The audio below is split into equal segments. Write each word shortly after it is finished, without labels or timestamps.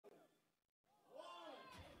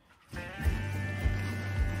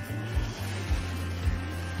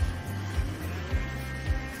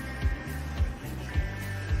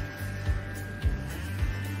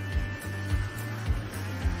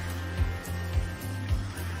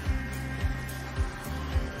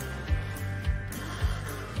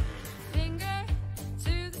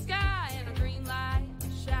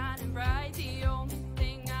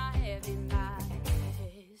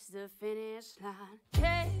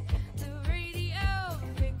Hey, the radio,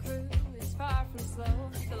 pit crew is far from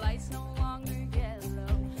slow. The lights no longer yellow.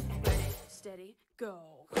 Ready, steady, go.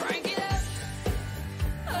 Crank it up.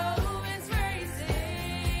 Oh, it's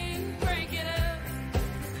racing. Crank it up.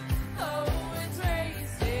 Oh, it's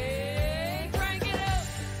racing. Crank it up.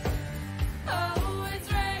 Oh,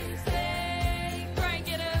 it's racing. Crank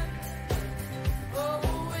it up.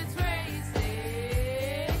 Oh, it's racing.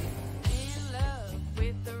 In love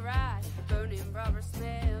with the ride. Burning rubber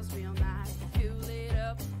smells real nice. Fuel it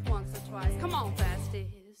up once or twice. Come on, fast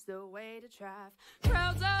is the way to drive.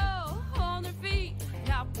 Crowds all on their feet.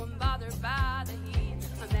 Not one bothered by the heat.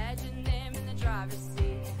 Imagine them in the driver's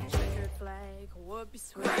seat. Checkered flag would be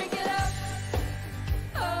sweet. Crank it up.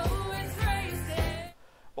 Oh, it's racing.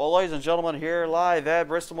 Well, ladies and gentlemen, here live at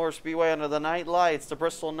Bristol Motor Speedway under the night lights. The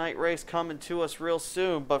Bristol Night Race coming to us real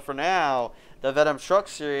soon. But for now, the Venom Truck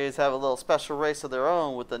Series have a little special race of their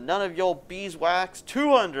own with the None of Your Beeswax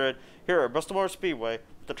 200 here at Bristol Motor Speedway,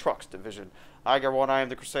 the Trucks Division. Hi everyone, I am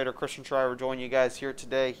the Crusader Christian Schreiber, joining you guys here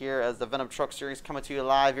today as the Venom Truck Series coming to you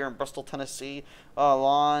live here in Bristol, Tennessee. A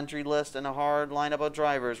laundry list and a hard lineup of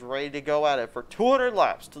drivers ready to go at it for 200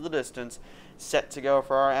 laps to the distance, set to go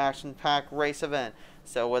for our action-packed race event.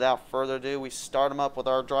 So without further ado, we start them up with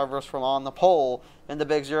our drivers from on the pole. In the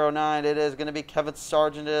big 09, it is going to be Kevin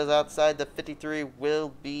Sargent. It is outside the 53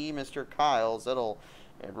 will be Mr. Kyles.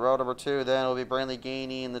 In row number 2, then it'll be Brantley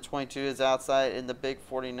Gainey. And the 22 is outside. In the big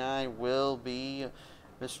 49 will be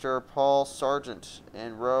Mr. Paul Sargent.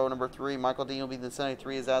 In row number 3, Michael Dean will be the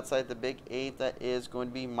 73 is outside. The big 8, that is going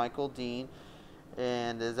to be Michael Dean.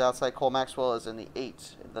 And is outside. Cole Maxwell is in the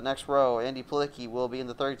 8. In the next row, Andy Palicki will be in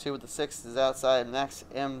the 32 with the 6 is outside. Max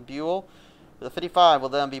M. Buell. The 55 will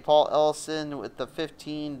then be Paul Ellison with the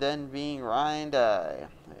 15, then being Ryan Dye.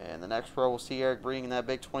 And the next row, we'll see Eric Breen in that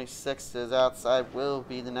big 26 is outside. Will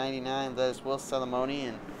be the 99, that is Will Salamoni.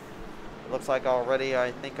 And it looks like already,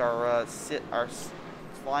 I think our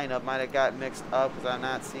lineup might have got mixed up because I'm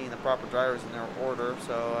not seeing the proper drivers in their order.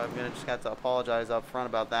 So I'm going to just have to apologize up front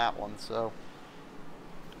about that one. So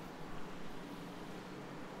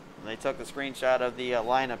they took the screenshot of the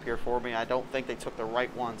lineup here for me. I don't think they took the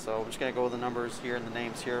right one, so I'm just going to go with the numbers here and the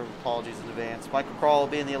names here. Apologies in advance. Michael Crawl will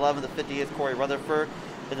be in the 11. The 50 is Corey Rutherford.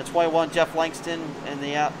 In the 21, Jeff Langston. And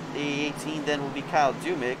the 18 then will be Kyle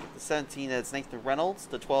Dumick. The 17 is Nathan Reynolds.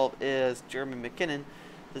 The 12 is Jeremy McKinnon.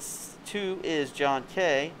 The 2 is John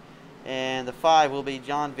Kay. And the 5 will be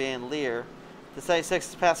John Van Leer. The 76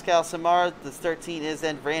 is Pascal Samar. The 13 is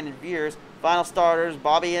then Brandon Veers. Final starters,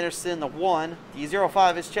 Bobby Anderson, the 1. The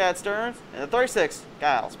 05 is Chad Stearns. And the 36,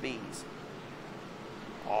 Kyle Spees.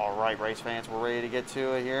 All right, race fans, we're ready to get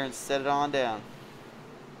to it here and set it on down.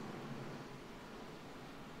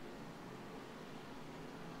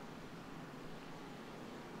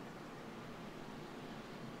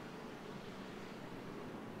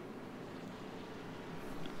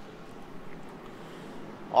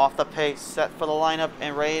 Off the pace, set for the lineup,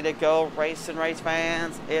 and ready to go. Race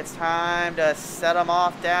fans, it's time to set them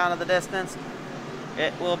off down in the distance.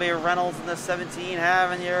 It will be Reynolds in the 17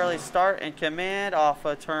 having the early start and command off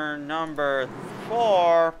of turn number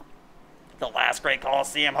 4. The last great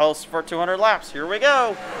Coliseum host for 200 laps. Here we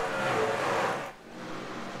go.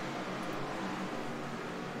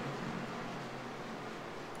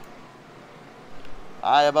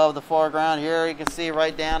 High above the foreground here, you can see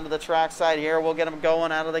right down to the track side here. We'll get them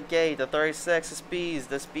going out of the gate. The 36 is Speeds,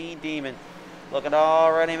 the Speed Demon. Looking to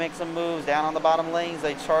already make some moves down on the bottom lanes.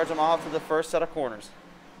 They charge them off to the first set of corners.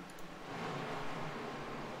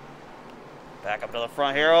 Back up to the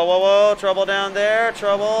front here. Oh, whoa, whoa, trouble down there.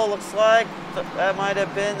 Trouble, looks like that might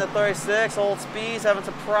have been the 36. Old Speeds having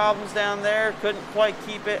some problems down there. Couldn't quite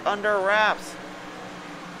keep it under wraps.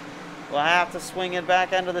 We'll have to swing it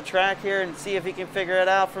back onto the track here and see if he can figure it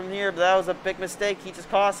out from here. But that was a big mistake. He just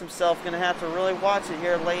cost himself. Going to have to really watch it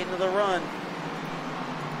here late into the run.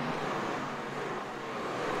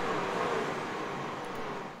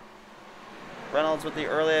 Reynolds with the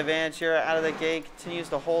early advantage here out of the gate. Continues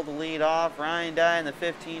to hold the lead off. Ryan Dye in the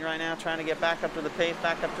 15 right now, trying to get back up to the pace,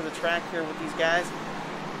 back up to the track here with these guys.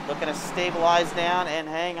 Looking to stabilize down and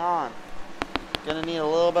hang on. Going to need a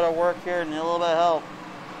little bit of work here and a little bit of help.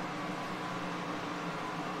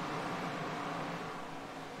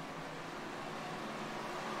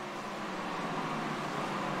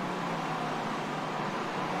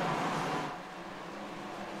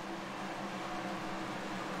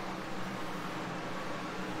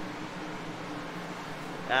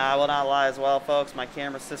 I will not lie as well, folks. My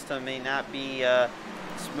camera system may not be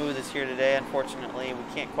smooth as here today. Unfortunately,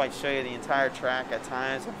 we can't quite show you the entire track at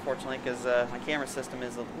times, unfortunately, because my camera system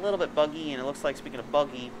is a little bit buggy. And it looks like, speaking of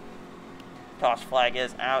buggy, Caution flag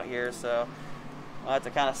is out here, so we'll have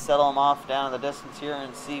to kind of settle them off down in the distance here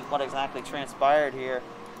and see what exactly transpired here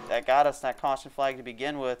that got us that caution flag to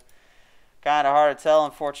begin with. Kind of hard to tell,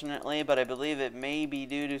 unfortunately, but I believe it may be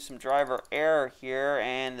due to some driver error here,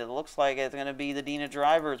 and it looks like it's going to be the Dean of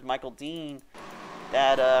Drivers, Michael Dean,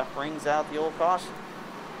 that brings out the old caution.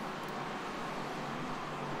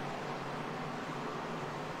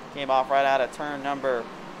 Came off right out of turn number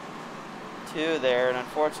 2 there, and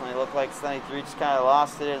unfortunately it looked like 73 just kind of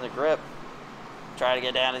lost it in the grip. Tried to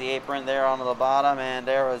get down to the apron there onto the bottom, and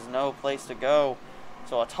there was no place to go.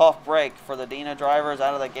 So a tough break for the Dean of Drivers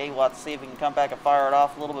out of the gate. We'll have to see if he can come back and fire it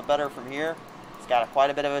off a little bit better from here. He's got quite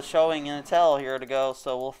a bit of a showing and a tell here to go,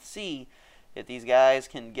 so we'll see if these guys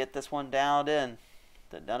can get this one downed in.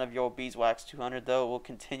 The None of Your Beeswax 200, though, will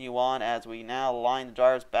continue on as we now line the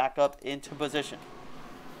drivers back up into position.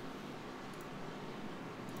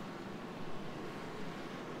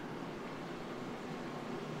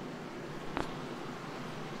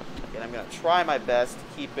 And I'm going to try my best to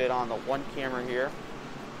keep it on the one camera here.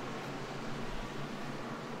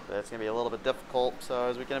 But it's going to be a little bit difficult. So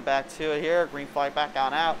as we get back to it here, green flag back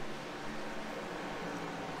on out.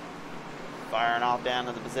 Firing off down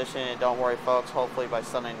to the position. And don't worry, folks. Hopefully by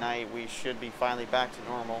Sunday night we should be finally back to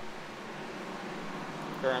normal.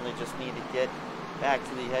 Currently just need to get back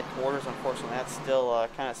to the headquarters. Unfortunately, that's still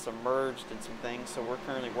kind of submerged in some things. So we're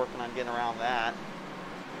currently working on getting around that.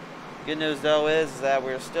 Good news, though, is that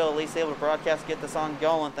we're still at least able to broadcast, get this on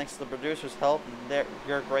going, thanks to the producers' help, and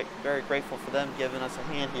you're very grateful for them giving us a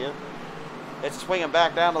hand here. It's swinging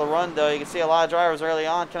back down to the run, though. You can see a lot of drivers early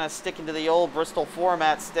on kind of sticking to the old Bristol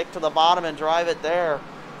format, stick to the bottom and drive it there.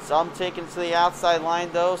 Some taking to the outside line,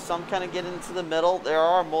 though. Some kind of get into the middle. There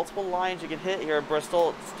are multiple lines you can hit here at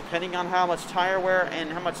Bristol, it's depending on how much tire wear and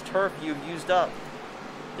how much turf you've used up.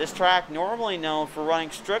 This track normally known for running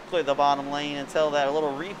strictly the bottom lane until that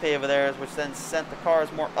little repave there, which then sent the cars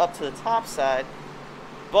more up to the top side.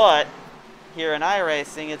 But here in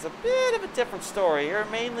iRacing, it's a bit of a different story. Your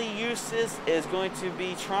mainly use is going to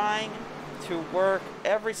be trying to work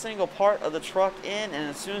every single part of the truck in, and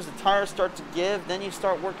as soon as the tires start to give, then you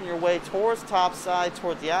start working your way towards top side,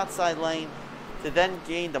 toward the outside lane, to then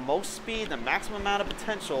gain the most speed, the maximum amount of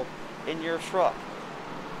potential in your truck.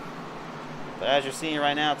 But as you're seeing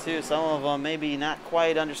right now, too, some of them maybe not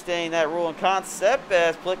quite understanding that rule and concept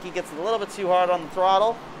as Blicky gets a little bit too hard on the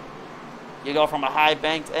throttle. You go from a high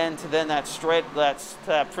banked end to then that straight, that's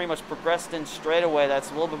pretty much progressed in straightaway.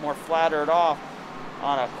 That's a little bit more flattered off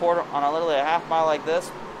on literally a half mile like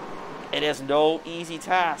this. It is no easy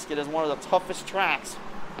task. It is one of the toughest tracks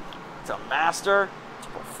to master, to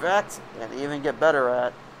perfect, and even get better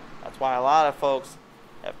at. That's why a lot of folks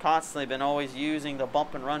have constantly been always using the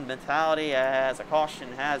bump and run mentality as a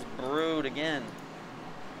caution has brewed again.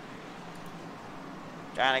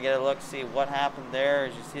 Trying to get a look, see what happened there.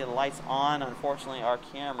 As you see the lights on, unfortunately our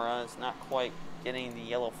camera is not quite getting the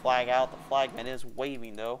yellow flag out. The flagman is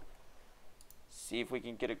waving though. See if we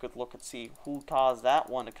can get a good look and see who caused that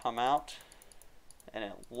one to come out. And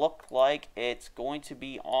it looked like it's going to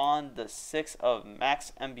be on the 6 of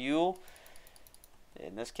Max Mbule.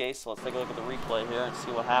 In this case, so let's take a look at the replay here and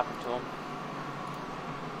see what happened to him.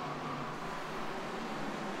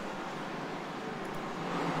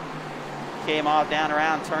 Came off down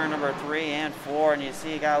around turn number 3 and 4, and you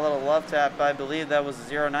see he got a little love tap. I believe that was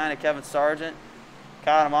the 09 of Kevin Sargent.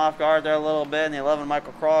 Caught him off guard there a little bit, and the 11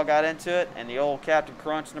 Michael Crawl got into it, and the old Captain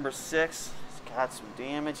Crunch number 6 has got some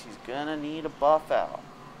damage. He's gonna need a buff out.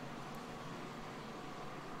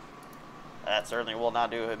 That certainly will not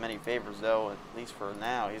do him any favors, though, at least for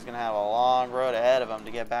now. He's going to have a long road ahead of him to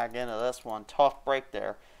get back into this one. Tough break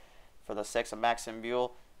there for the 6 of Max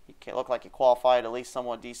Mbule. He looked like he qualified at least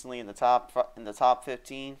somewhat decently in the top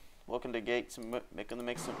 15. Looking to make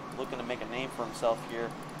a name for himself here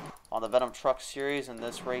on the Venom Truck Series in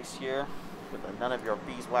this race here with the None of Your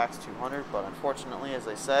Beeswax 200. But unfortunately, as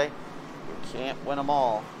they say, you can't win them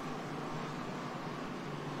all.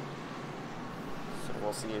 So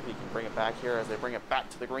we'll see if he can bring it back here as they bring it back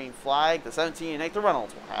to the green flag. The 17 and Nathan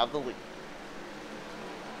Reynolds will have the lead.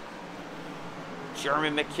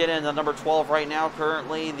 Jeremy McKinnon, the number 12 right now,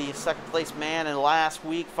 currently the second place man, and last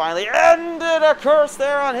week finally ended a curse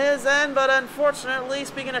there on his end, but unfortunately,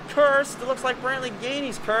 speaking of curse, it looks like Brantley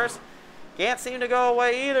Gainey's curse can't seem to go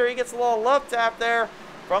away either. He gets a little love tap there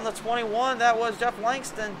from the 21. That was Jeff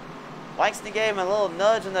Langston. Langston gave him a little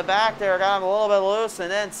nudge in the back there, got him a little bit loose,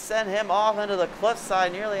 and then sent him off into the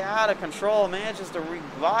cliffside, nearly out of control. Manages to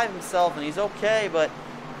revive himself, and he's okay, but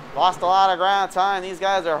lost a lot of ground time. These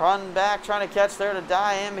guys are running back, trying to catch there to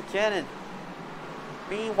die, and McKinnon.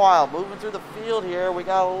 Meanwhile, moving through the field here, we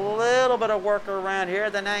got a little bit of work around here.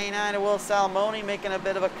 The 99 of Will Salamone making a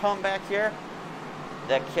bit of a comeback here.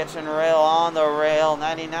 The kitchen rail on the rail.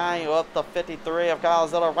 99 up the 53 of Kyle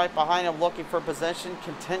Ziller right behind him, looking for position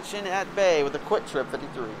contention at bay with a quick trip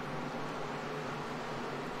 53.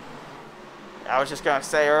 I was just going to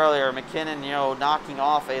say earlier, McKinnon, knocking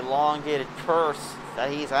off a elongated curse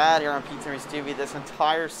that he's had here on Pete Timmy's TV this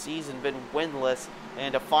entire season, been winless,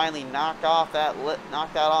 and to finally knock that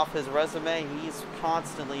off his resume, he's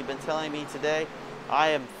constantly been telling me today, I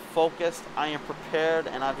am focused, I am prepared,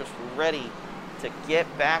 and I'm just ready to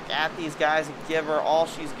get back at these guys and give her all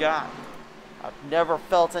she's got. I've never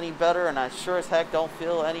felt any better, and I sure as heck don't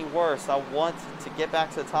feel any worse. I want to get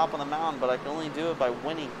back to the top of the mountain, but I can only do it by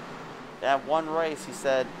winning. That one race, he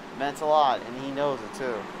said, meant a lot, and he knows it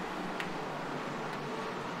too.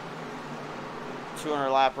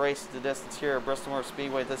 200 lap race to the distance here at Bristol Motor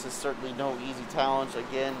Speedway. This is certainly no easy challenge.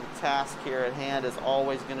 Again, the task here at hand is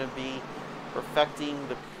always going to be perfecting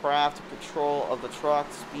the craft control of the truck.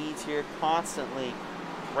 Speeds here constantly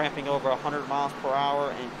ramping over 100 miles per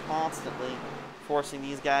hour and constantly forcing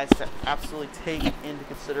these guys to absolutely take into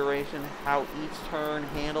consideration how each turn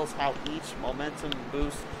handles, how each momentum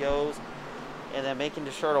boost goes, and then making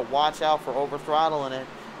sure to watch out for over throttling it.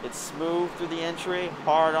 It's smooth through the entry,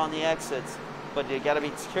 hard on the exits, but you got to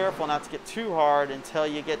be careful not to get too hard until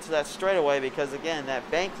you get to that straightaway, because again, that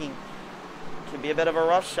banking can be a bit of a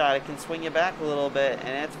rough shot. It can swing you back a little bit,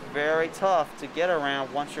 and it's very tough to get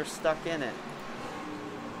around once you're stuck in it.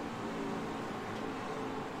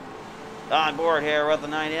 On board here with the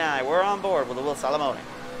 99. We're on board with the Will Salamone.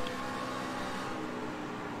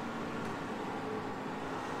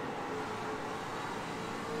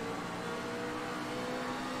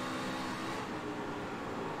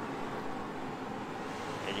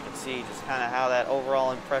 And you can see just kind of how that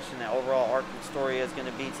overall impression, that overall arc and story is going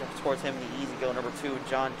to be towards him in the easy go number 2,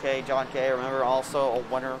 John Kay. John Kay, remember, also a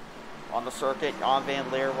winner on the circuit. Jan Van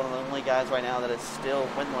Leer, one of the only guys right now that is still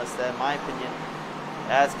winless, that in my opinion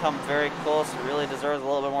has come very close. He really deserves a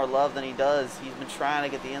little bit more love than he does. He's been trying to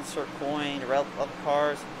get the insert coin, up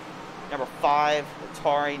cars. Number 5,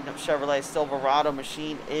 Atari Chevrolet Silverado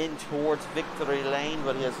machine in towards victory lane,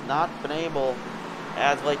 but he has not been able,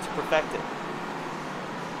 as of late, to perfect it.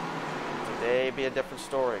 Today be a different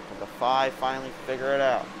story. Can the 5 finally figure it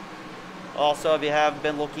out? Also, if you have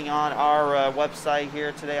been looking on our website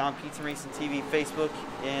here today on Pizza Racing TV, Facebook,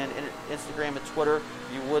 and Instagram and Twitter,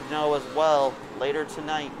 you would know as well, later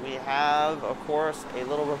tonight we have, of course, a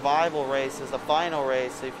little revival race as the final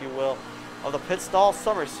race, if you will, of the Pit Stall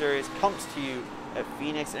Summer Series comes to you at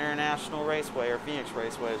Phoenix International Raceway, or Phoenix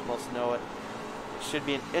Raceway as most know it. It should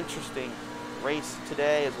be an interesting race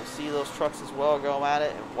today as we'll see those trucks as well go at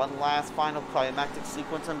it, and one last final climactic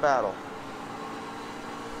sequence in battle.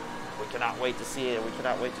 We cannot wait to see it. We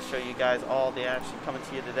cannot wait to show you guys all the action coming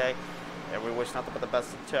to you today. And we wish nothing but the best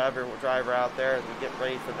to every driver out there as we get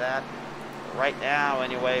ready for that. Right now,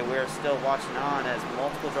 anyway, we're still watching on as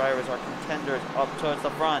multiple drivers are contenders up towards the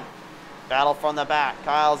front. Battle from the back.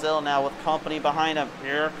 Kyle Zill now with company behind him.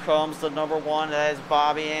 Here comes the number 1. That is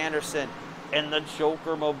Bobby Anderson in the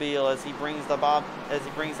Joker Mobile as he brings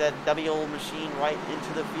that W machine right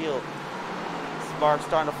into the field. Sparks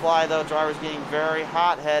starting to fly though. Drivers getting very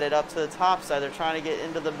hot headed up to the top side. They're trying to get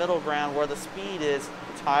into the middle ground where the speed is.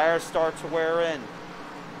 The tires start to wear in.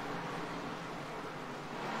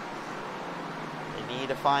 They need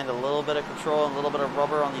to find a little bit of control and a little bit of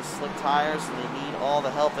rubber on these slick tires, and they need all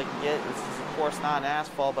the help they can get. This is of course not an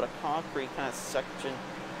asphalt but a concrete kind of section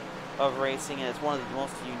of racing, and it's one of the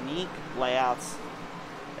most unique layouts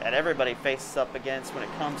that everybody faces up against when it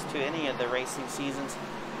comes to any of the racing seasons.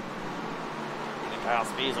 Kyle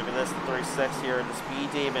Speeds, look at this, the 36 here in the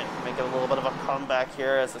Speed Demon, making a little bit of a comeback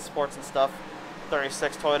here as the sports and stuff.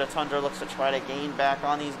 36 Toyota Tundra looks to try to gain back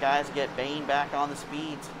on these guys, get Bane back on the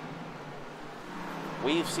speeds.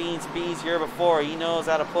 We've seen Speeds here before. He knows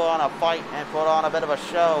how to put on a fight and put on a bit of a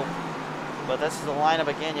show. But this is a lineup,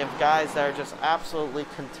 again, you have guys that are just absolutely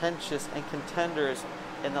contentious and contenders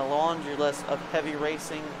in the laundry list of heavy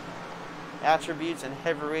racing attributes and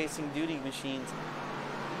heavy racing duty machines.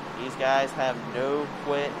 These guys have no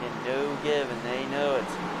quit and no give, and they know it.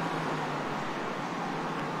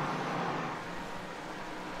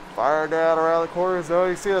 Fire down around the corners, though.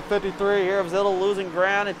 You see the 53 here of Zittle losing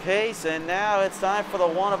ground and pace, and now it's time for the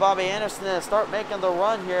 1 of Bobby Anderson to start making the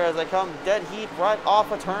run here as they come dead heat right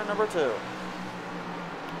off of turn number 2.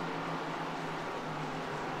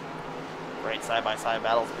 Great side-by-side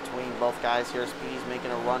battles between both guys here. Speed's making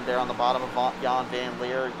a run there on the bottom of Jan Van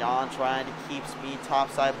Leer. Jan trying to keep Speed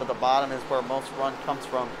topside, but the bottom is where most run comes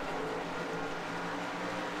from.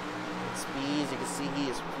 see he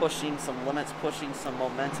is pushing some limits, pushing some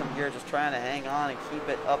momentum here, just trying to hang on and keep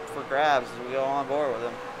it up for grabs as we go on board with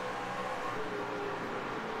him.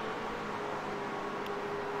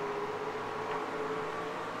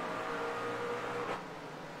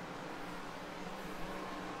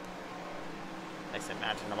 Nice and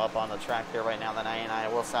matching him up on the track here right now. The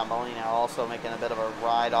 99 Will Salmoni now also making a bit of a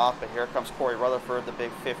ride off, but here comes Corey Rutherford, the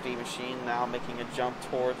big 50 machine, now making a jump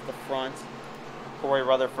towards the front. Corey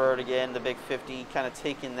Rutherford again, the big 50, kind of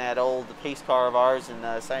taking that old pace car of ours and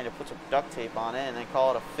deciding to put some duct tape on it and then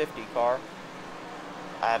call it a 50 car.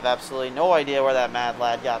 I have absolutely no idea where that mad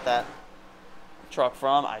lad got that truck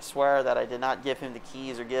from. I swear that I did not give him the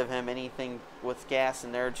keys or give him anything with gas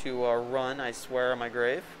in there to run. I swear on my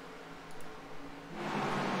grave.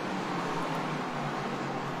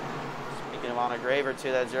 Speaking of on a grave or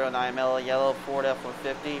two, that 09 Mellow Yellow Ford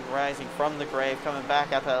F-150 rising from the grave, coming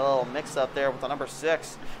back after that little mix-up there with the number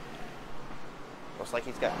 6. Looks like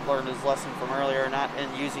he's learned his lesson from earlier, not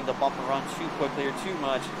in using the bump and run too quickly or too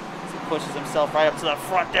much. As he pushes himself right up to the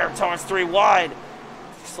front there, towards 3 wide.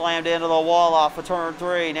 Slammed into the wall off of turn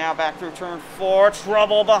 3. Now back through turn 4.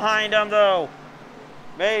 Trouble behind him though.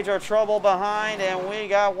 Major trouble behind, and we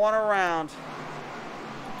got one around.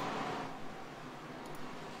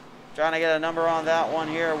 Trying to get a number on that one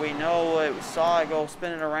here. We know it, we saw it go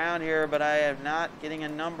spinning around here, but I am not getting a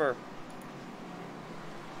number.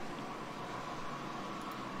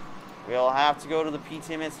 We'll have to go to the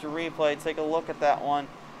PTM Instant Replay, take a look at that one.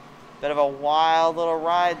 Bit of a wild little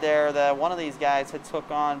ride there that one of these guys had took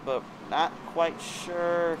on, but not quite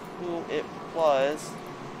sure who it was.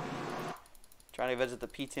 Trying to visit the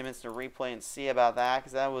PTM Instant Replay and see about that,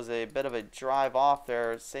 because that was a bit of a drive off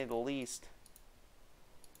there, to say the least.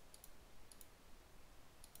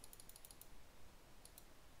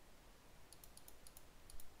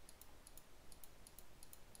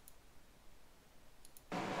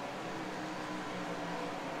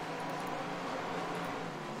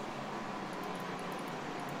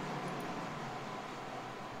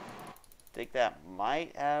 I think that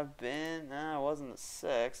might have been, no, it wasn't the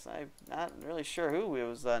 6. I'm not really sure who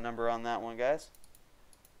was the number on that one, guys.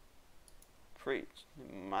 It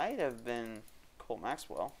might have been Cole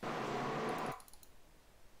Maxwell.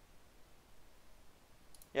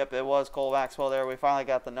 Yep, it was Cole Maxwell there. We finally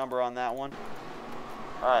got the number on that one.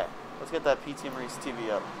 Alright, let's get that PTM Race TV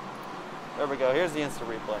up. There we go. Here's the instant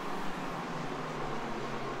replay.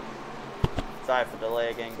 Sorry for the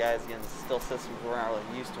delay again, guys. Again, still systems we're not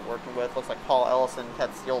really used to working with. Looks like Paul Ellison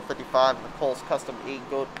gets the old 55 and the Cole's Custom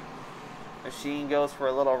 8-goat machine goes for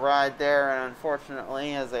a little ride there. And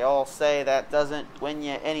unfortunately, as they all say, that doesn't win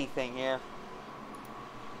you anything here.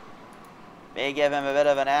 May give him a bit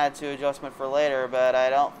of an attitude adjustment for later, but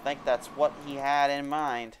I don't think that's what he had in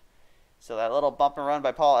mind. So that little bump and run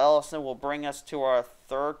by Paul Ellison will bring us to our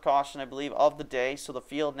third caution, I believe, of the day. So the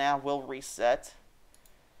field now will reset.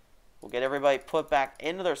 We'll get everybody put back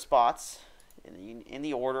into their spots in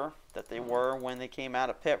the order that they were when they came out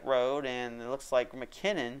of pit road. And it looks like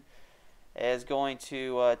McKinnon is going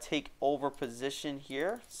to take over position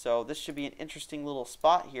here. So this should be an interesting little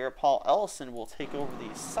spot here. Paul Ellison will take over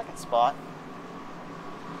the second spot.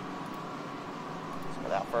 So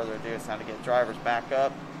without further ado, it's time to get drivers back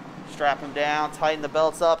up. Strap them down, tighten the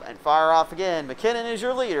belts up, and fire off again. McKinnon is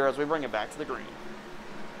your leader as we bring it back to the green.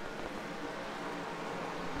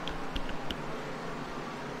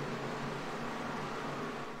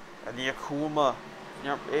 And the Akuma.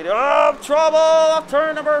 Oh, trouble off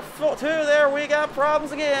turn number 2 there. We got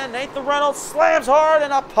problems again. Nathan Reynolds slams hard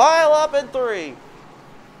and a pile up in 3.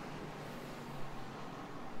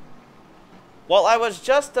 Well, I was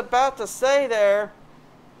just about to say there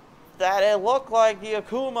that it looked like the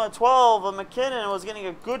Akuma 12 of McKinnon was getting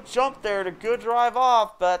a good jump there to good drive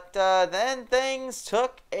off, but then things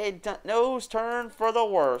took a nose turn for the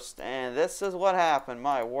worst. And this is what happened.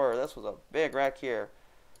 My word, this was a big wreck here.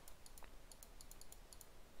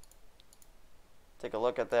 Take a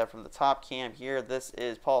look at that from the top cam here. This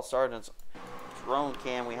is Paul Sargent's drone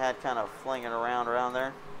cam we had kind of flinging around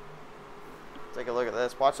there. Take a look at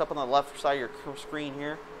this. Watch up on the left side of your screen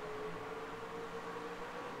here.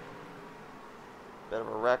 Bit of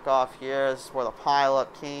a wreck off here. This is where the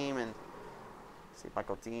pileup came. And see if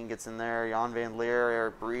Michael Dean gets in there. Jan Van Leer,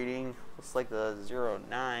 Eric Breeding. Looks like the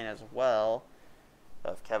 09 as well.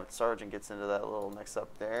 If Kevin Sargent gets into that little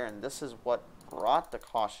mix-up there. And this is what brought the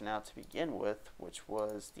caution out to begin with, which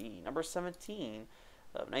was the number 17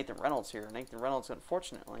 of Nathan Reynolds here. Nathan Reynolds,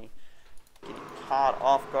 unfortunately, getting caught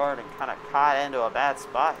off guard and kind of caught into a bad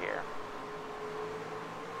spot here.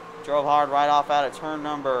 Drove hard right off out of turn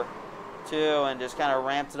number 2 and just kind of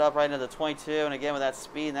ramped it up right into the 22. And again, with that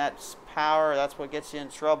speed and that power, that's what gets you in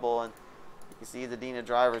trouble. And you can see the Dina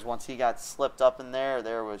drivers, once he got slipped up in there,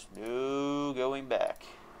 there was no going back.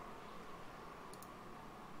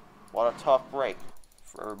 What a tough break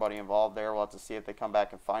for everybody involved there. We'll have to see if they come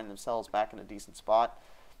back and find themselves back in a decent spot.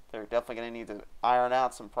 They're definitely going to need to iron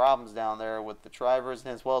out some problems down there with the drivers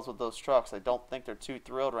and as well as with those trucks. I don't think they're too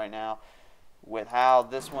thrilled right now with how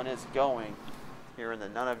this one is going here in the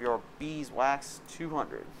None of Your Beeswax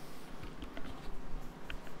 200.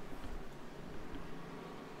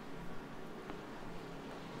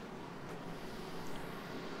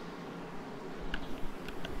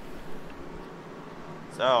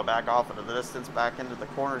 So back off into the distance, back into the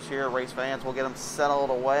corners here. Race fans will get them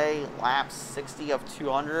settled away. Lap 60 of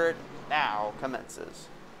 200 now commences.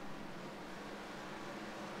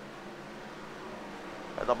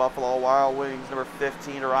 The Buffalo Wild Wings, number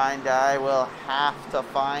 15, Ryan Dye, will have to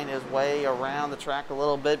find his way around the track a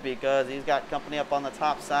little bit because he's got company up on the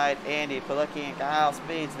top side. Andy Pilecki and Kyle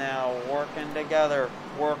Speeds now working together,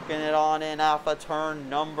 working it on in Alpha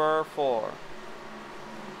turn number 4.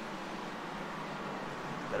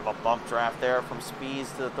 Bit of a bump draft there from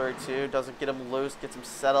Speeds to the 32. Doesn't get him loose, gets him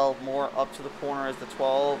settled more up to the corner as the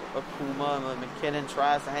 12. Akuma and McKinnon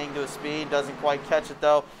tries to hang to his speed, doesn't quite catch it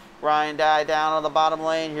though. Ryan Dye down on the bottom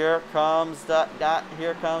lane. Here comes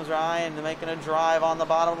Ryan making a drive on the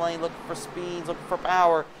bottom lane, looking for speeds, looking for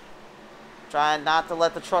power. Trying not to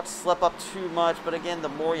let the truck slip up too much, but again, the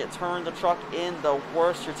more you turn the truck in, the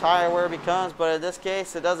worse your tire wear becomes. But in this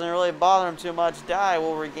case, it doesn't really bother him too much. Dye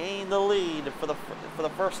will regain the lead for the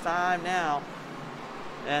first time now,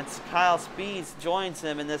 and Kyle Speeds joins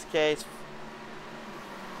him in this case.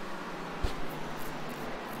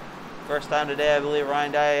 First time today, I believe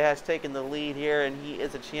Ryan Dye has taken the lead here, and he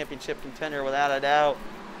is a championship contender without a doubt.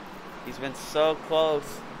 He's been so close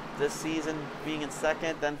this season, being in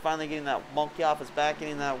second, then finally getting that monkey off his back,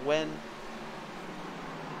 getting that win.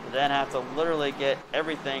 Then have to literally get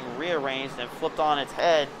everything rearranged and flipped on its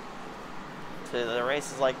head to the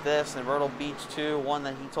races like this. And Myrtle Beach 2, one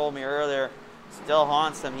that he told me earlier, still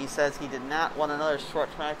haunts him. He says he did not want another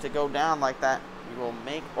short track to go down like that. He will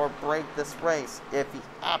make or break this race if he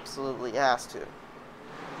absolutely has to.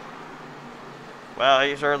 Well,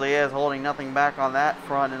 he surely is holding nothing back on that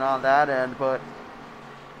front and on that end, but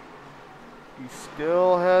he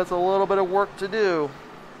still has a little bit of work to do.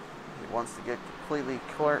 He wants to get completely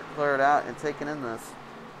cleared out and taken in this.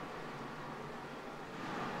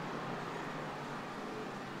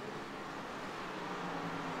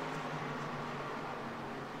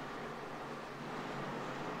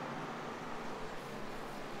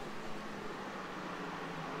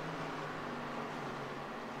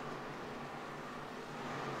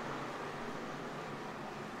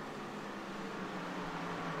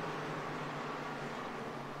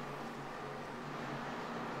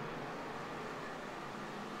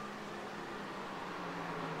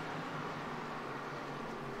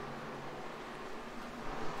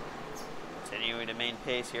 Continuing to main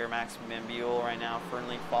pace here, Max Van Buell right now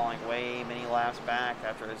firmly falling way many laps back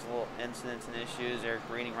after his little incidents and issues. Eric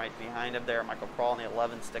Greening right behind him there. Michael Crawl in the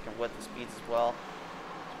 11 sticking with the Speeds as well.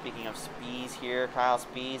 Speaking of Speeds here, Kyle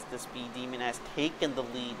Speeds, the Speed Demon, has taken the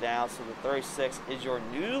lead now, so the 36 is your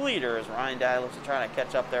new leader as Ryan Dye looks to try to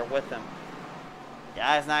catch up there with him.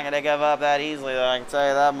 Guy's not going to give up that easily, though, I can tell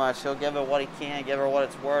you that much. He'll give it what he can, give it what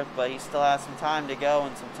it's worth, but he still has some time to go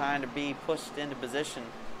and some time to be pushed into position.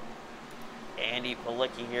 Andy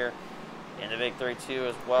Pilecki here in the big 32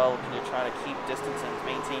 as well, looking to try to keep distance and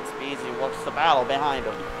maintain speeds. He watches the battle behind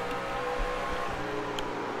him.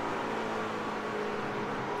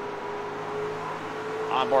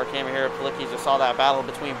 Onboard camera here, Pilecki just saw that battle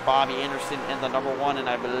between Bobby Anderson and the number 1, and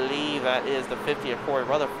I believe that is the 50 of Corey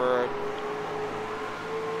Rutherford.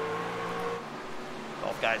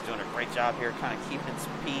 Both guys doing a great job here, kind of keeping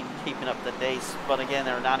speed, keeping up the pace. But again,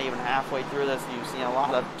 they're not even halfway through this. You've seen a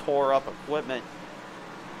lot of tore up equipment.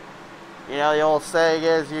 You know, the old saying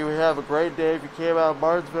is you have a great day if you came out of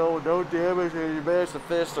Martinsville with no damage and you managed to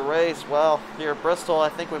finish the race. Well, here at Bristol, I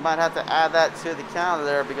think we might have to add that to the counter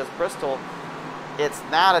there, because Bristol, it's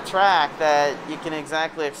not a track that you can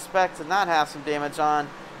exactly expect to not have some damage on,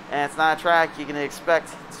 and it's not a track you can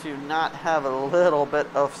expect to not have a little bit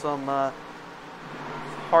of some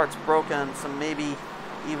parts broken, some maybe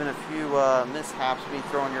even a few mishaps be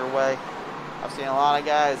thrown your way. I've seen a lot of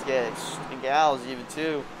guys and gals even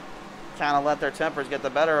too, kind of let their tempers get the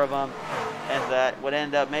better of them, and that would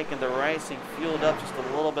end up making the racing fueled up just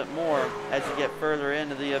a little bit more as you get further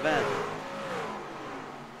into the event.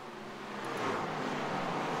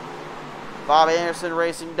 Bobby Anderson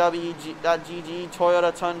Racing WG.GG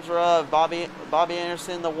Toyota Tundra. Bobby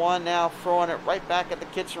Anderson, the one, now throwing it right back at the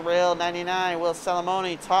kitchen rail. 99, Will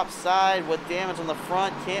Salamone, top side with damage on the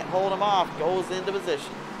front. Can't hold him off. Goes into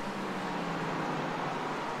position.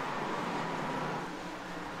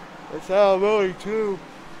 Salamone, too,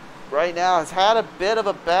 right now has had a bit of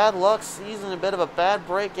a bad luck season, a bit of a bad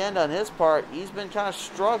break end on his part. He's been kind of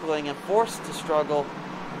struggling and forced to struggle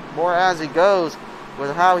more as he goes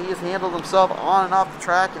with how he's handled himself on and off the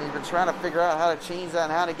track, and he's been trying to figure out how to change that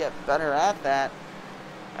and how to get better at that.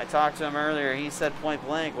 I talked to him earlier. He said point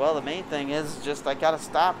blank, well, the main thing is just I got to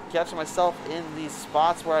stop catching myself in these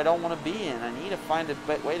spots where I don't want to be in. I need to find a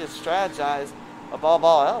way to strategize above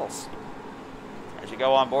all else. As you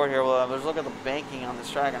go on board here, well, let's look at the banking on this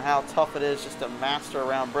track and how tough it is just to master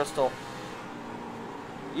around Bristol.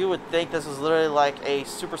 You would think this is literally like a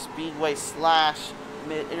super speedway slash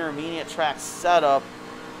intermediate track setup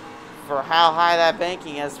for how high that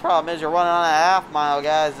banking is. The problem is you're running on a half mile,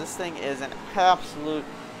 guys. This thing is an absolute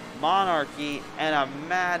monarchy and a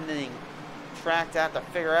maddening track to have to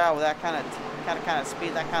figure out with that kind of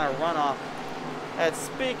speed, that kind of runoff. And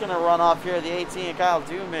speaking of runoff here, the 18 Kyle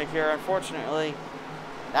Dumick here, unfortunately,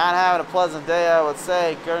 not having a pleasant day, I would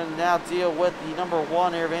say. Going to now deal with the number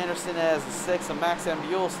 1 here of Anderson as the 6 of Max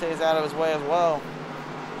Buell stays out of his way as well.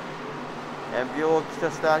 And Buell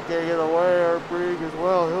just not getting in the way or Brig as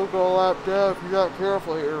well. He'll go a lap down if you're not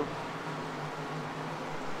careful here.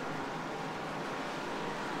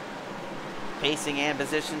 Pacing and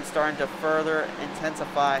position starting to further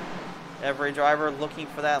intensify. Every driver looking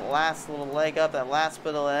for that last little leg up, that last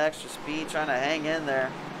bit of extra speed, trying to hang in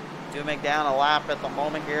there. Dumick down a lap at the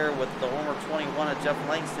moment here with the number 21 of Jeff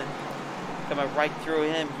Langston coming right through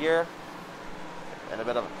him here. And a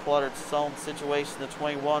bit of a cluttered zone situation. The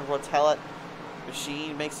 21 Rotellett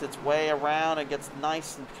machine makes its way around. It gets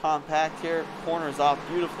nice and compact here. Corners off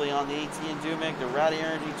beautifully on the 18 Dumick. The Rowdy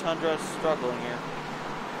Energy Tundra struggling here.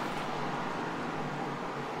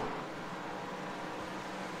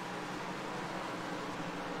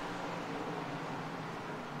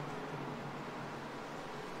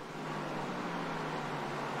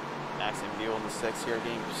 Buell in the 6 here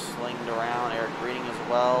getting slinged around. Eric Breeding as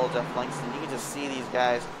well. Jeff Langston. You can just see these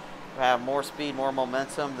guys have more speed, more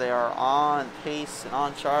momentum. They are on pace and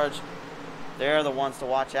on charge. They're the ones to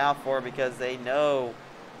watch out for because they know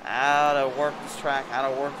how to work this track, how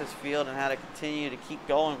to work this field, and how to continue to keep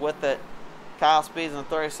going with it. Kyle Speeds in the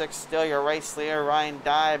 36, still your race leader. Ryan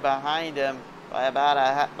Dye behind him by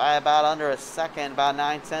about under a second, about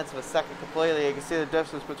 9/10 of a second completely. You can see the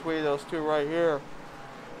distance between those two right here.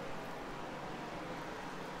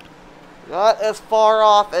 Not as far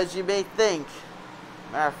off as you may think.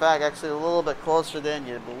 Matter of fact, actually a little bit closer than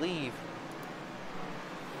you believe.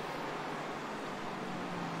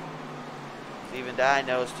 Even Dye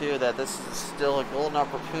knows too that this is still a golden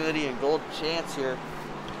opportunity and golden chance here.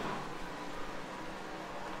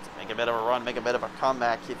 To make a bit of a run, make a bit of a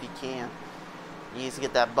comeback if he can. He needs to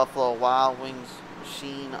get that Buffalo Wild Wings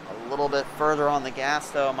machine a little bit further on the gas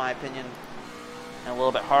though, in my opinion. And a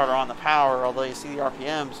little bit harder on the power, although you see the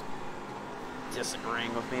RPMs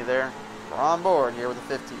disagreeing with me there. We're on board here with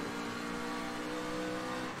the 15.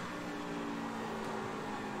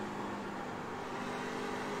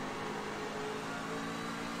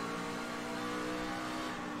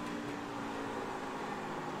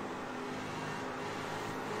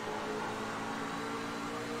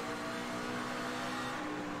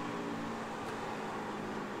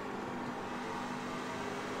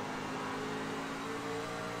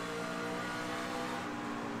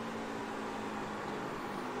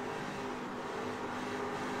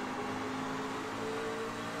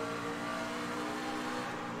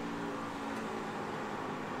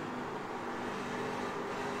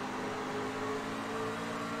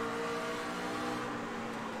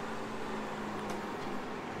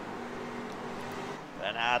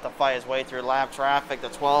 And now to fight his way through lap traffic, the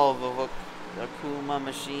 12 of the Kuma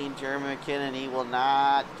machine, Jeremy McKinnon, he will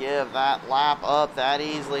not give that lap up that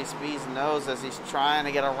easily. Speeds knows as he's trying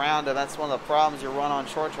to get around it. That's one of the problems you run on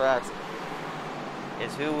short tracks,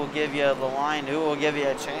 is who will give you the line, who will give you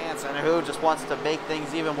a chance, and who just wants to make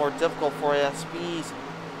things even more difficult for you. Speeds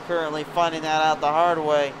currently finding that out the hard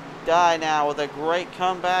way. Dye now with a great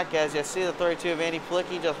comeback as you see the 32 of Andy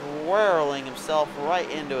Plicki just whirling himself right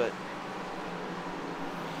into it.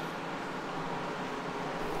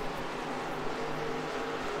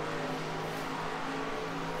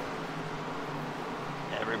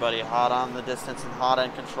 Everybody hot on the distance and hot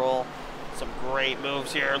in control. Some great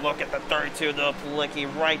moves here. Look at the 32, the Plicki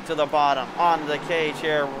right to the bottom. Onto the cage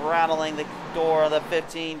here, rattling the door of the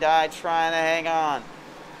 15. Dye trying to hang on.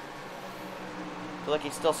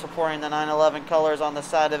 He's still supporting the 911 colors on the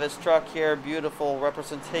side of his truck here. Beautiful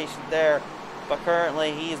representation there. But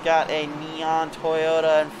currently he's got a neon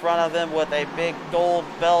Toyota in front of him with a big gold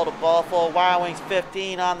belt of Buffalo Wild Wings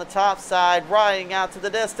 15 on the top side. Riding out to the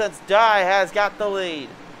distance. Dye has got the lead.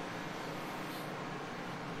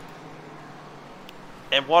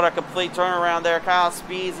 And what a complete turnaround there. Kyle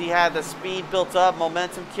Speeds, he had the speed built up,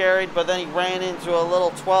 momentum carried, but then he ran into a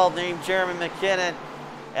little 12 named Jeremy McKinnon.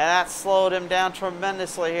 And that slowed him down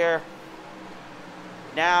tremendously here.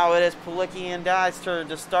 Now it is Palicki and Dye's turn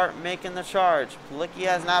to start making the charge. Palicki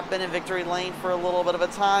has not been in victory lane for a little bit of a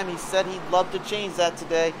time. He said he'd love to change that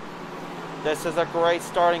today. This is a great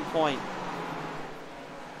starting point.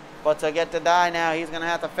 But to get to Dye now, he's going to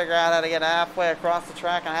have to figure out how to get halfway across the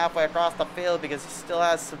track and halfway across the field because he still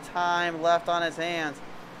has some time left on his hands.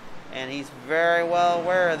 And he's very well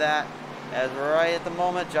aware of that. As right at the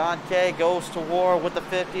moment, John Kay goes to war with the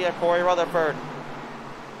 50 of Corey Rutherford.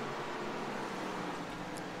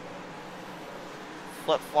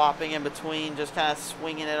 Flip-flopping in between, just kind of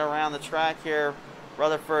swinging it around the track here.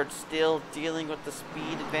 Rutherford still dealing with the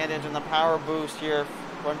speed advantage and the power boost here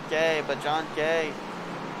from Kay, but John Kay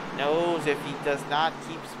knows if he does not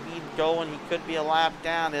keep speed going, he could be a lap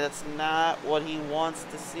down. That's not what he wants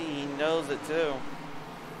to see. He knows it too.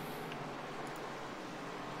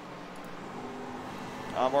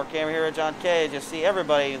 More camera here at John Kay. Just see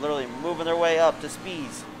everybody literally moving their way up to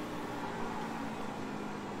speeds.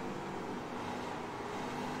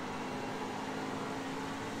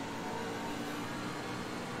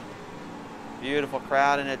 Beautiful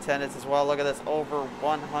crowd in attendance as well. Look at this, over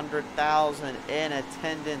 100,000 in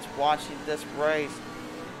attendance watching this race.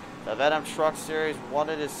 The Venom Truck Series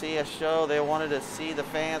wanted to see a show. They wanted to see the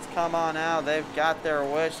fans come on out. They've got their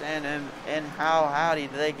wish, and how howdy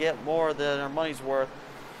do they get more than their money's worth.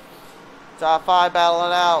 Top 5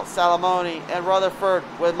 battling out. Salamone and Rutherford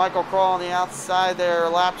with Michael Kroll on the outside there.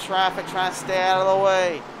 Lap traffic trying to stay out of the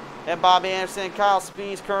way. And Bobby Anderson and Kyle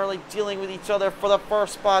Speeds currently dealing with each other for the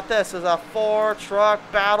first spot. This is a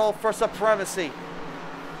 4-truck battle for supremacy.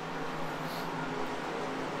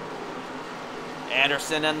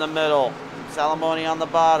 Anderson in the middle. Salamone on the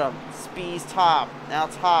bottom. Speeds top. Now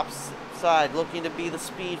top side looking to be the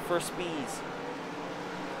speed for Speeds.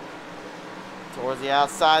 Towards the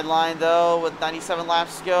outside line though with 97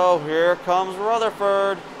 laps to go. Here comes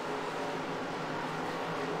Rutherford.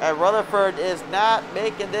 And Rutherford is not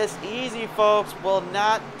making this easy, folks. Will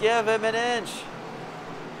not give him an inch.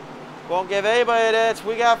 Won't give anybody an inch.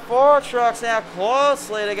 We got 4 trucks now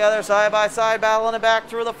closely together, side by side, battling it back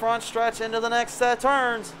through the front stretch into the next set of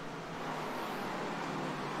turns.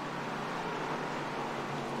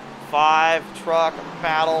 5-truck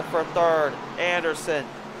battle for third. Anderson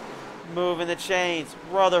moving the chains.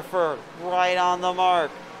 Rutherford right on the mark.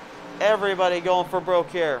 Everybody going for broke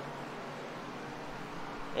here.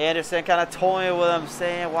 Anderson kind of toying with him,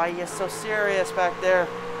 saying, why are you so serious back there?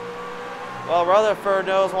 Well, Rutherford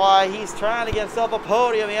knows why. He's trying to get himself a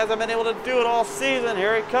podium. He hasn't been able to do it all season.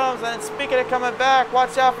 Here he comes. And speaking of coming back,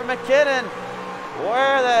 watch out for McKinnon.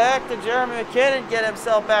 Where the heck did Jeremy McKinnon get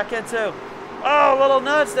himself back into? Oh, a little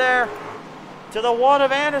nudge there to the 1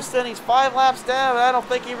 of Anderson. He's 5 laps down, but I don't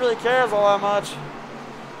think he really cares all that much.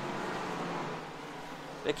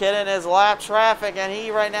 McKinnon is lap traffic, and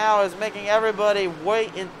he right now is making everybody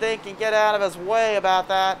wait and think and get out of his way about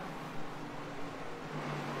that.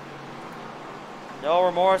 No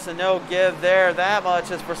remorse and no give there. That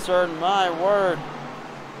much is for certain. My word.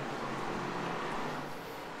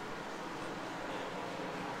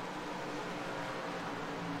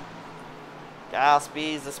 Kyle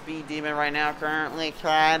Speeds, the speed demon right now, currently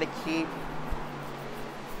trying to keep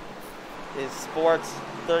his Sports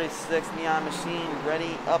 36 Neon Machine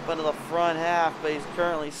ready up into the front half, but he's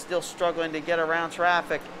currently still struggling to get around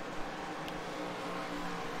traffic.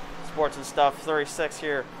 Sports and Stuff 36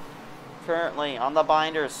 here, currently on the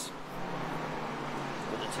binders.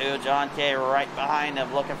 With the 2, John Kay right behind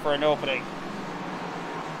him, looking for an opening.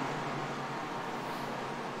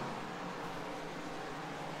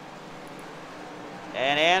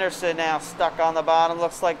 And Anderson now stuck on the bottom.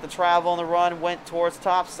 Looks like the travel on the run went towards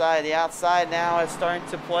top side. The outside now is starting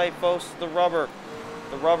to play close to the rubber.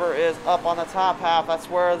 The rubber is up on the top half. That's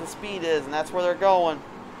where the speed is, and that's where they're going.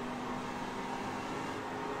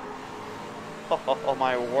 Oh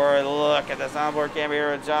my word, look at this onboard camera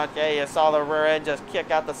here with John Kay. You saw the rear end just kick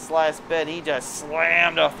out the sliced bit. He just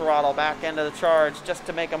slammed the throttle back into the charge just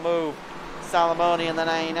to make a move. Salamone in the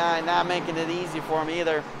 99 not making it easy for him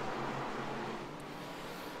either.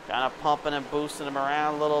 Kind of pumping and boosting him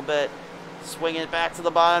around a little bit. Swinging it back to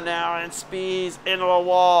the bottom now and speeds into the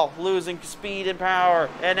wall, losing speed and power.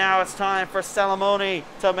 And now it's time for Salamone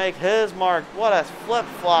to make his mark. What a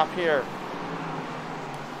flip-flop here.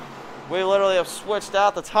 We literally have switched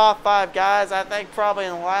out the top 5 guys, I think probably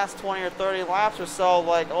in the last 20 or 30 laps or so,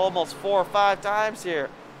 like almost 4 or 5 times here.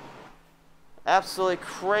 Absolutely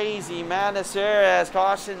crazy madness here as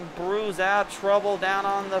caution brews out trouble down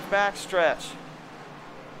on the backstretch.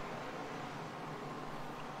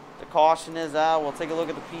 The caution is out. We'll take a look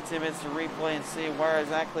at the P2 instant replay and see where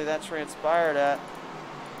exactly that transpired at.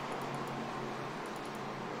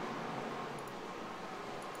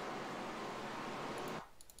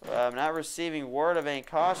 I'm not receiving word of any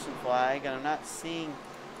caution flag, and I'm not seeing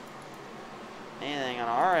anything on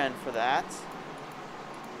our end for that.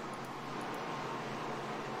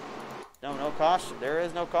 No caution. There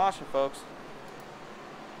is no caution, folks.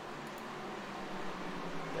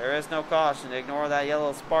 There is no caution. Ignore that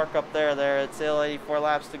yellow spark up there. It's still 84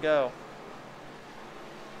 laps to go.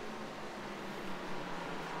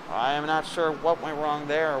 I am not sure what went wrong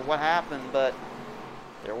there or what happened, but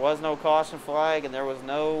there was no caution flag and there was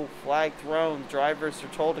no flag thrown. Drivers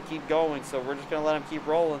are told to keep going, so we're just going to let them keep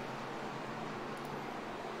rolling.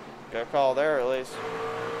 Got a call there at least.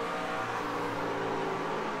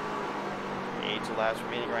 82 laps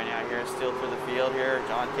remaining right now here. Still through the field here.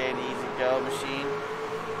 John Candy, easy go machine.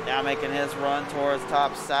 Now making his run towards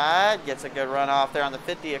top side. Gets a good run off there on the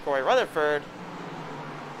 50 of Corey Rutherford.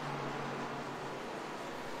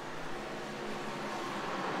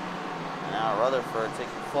 Now Rutherford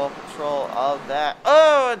taking full control of that.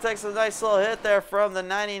 Oh, it takes a nice little hit there from the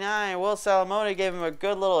 99. Will Salamone gave him a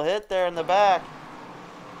good little hit there in the back.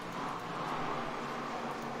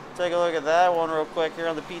 Take a look at that one real quick here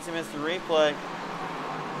on the Pizza Instant Replay.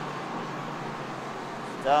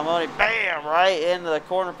 Salamone, bam, right into the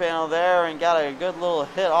corner panel there and got a good little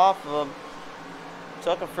hit off of him.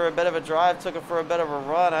 Took him for a bit of a drive, took him for a bit of a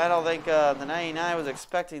run. I don't think the 99 was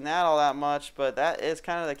expecting that all that much, but that is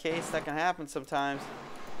kind of the case that can happen sometimes.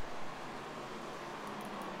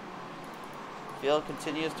 Field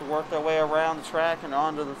continues to work their way around the track and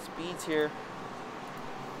onto the speeds here.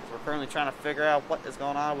 We're currently trying to figure out what is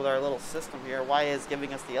going on with our little system here. Why is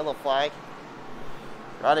giving us the yellow flag?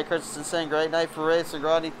 Rodney Christensen saying, great night for racing.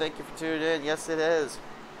 Rodney, thank you for tuning in. Yes, it is.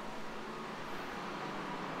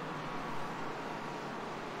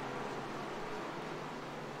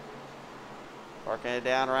 Parking it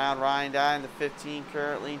down around Ryan Dye, the 15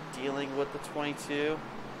 currently dealing with the 22.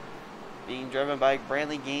 Being driven by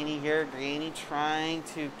Brantley Gainey here. Gainey trying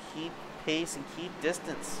to keep pace and keep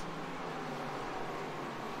distance.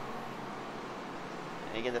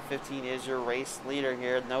 And again, the 15 is your race leader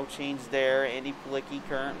here. No change there. Andy Palicki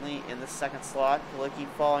currently in the second slot. Palicki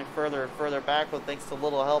falling further and further backward thanks to a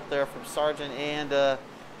little help there from Sargent and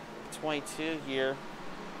 22 here.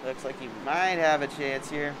 Looks like he might have a chance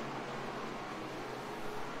here.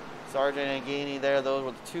 Sargent and Gainey there, those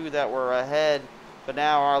were the two that were ahead. But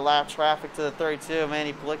now our lap traffic to the 32.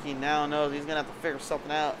 Manny Palicki now knows he's going to have to figure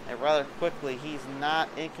something out, and rather quickly. He's not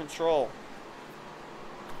in control.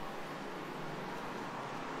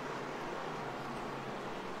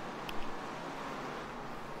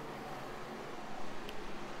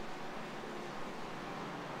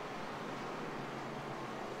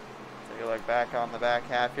 Take a look back on the back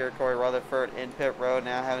half here. Corey Rutherford in pit road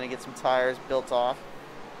now, having to get some tires built off.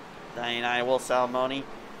 99 Will Salamone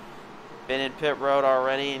been in pit road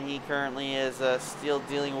already, and he currently is still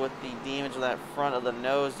dealing with the damage of that front of the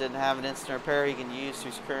nose. Didn't have an instant repair he can use, so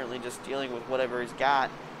he's currently just dealing with whatever he's got.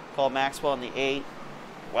 Call Maxwell in the 8.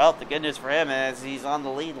 Well, the good news for him is he's on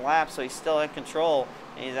the lead lap, so he's still in control,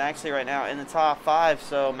 and he's actually right now in the top 5.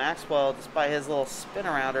 So Maxwell, despite his little spin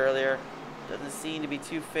around earlier, doesn't seem to be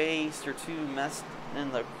too phased or too messed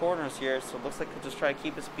in the corners here, so it looks like he'll just try to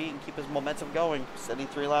keep his speed and keep his momentum going.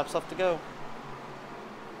 73 laps left to go.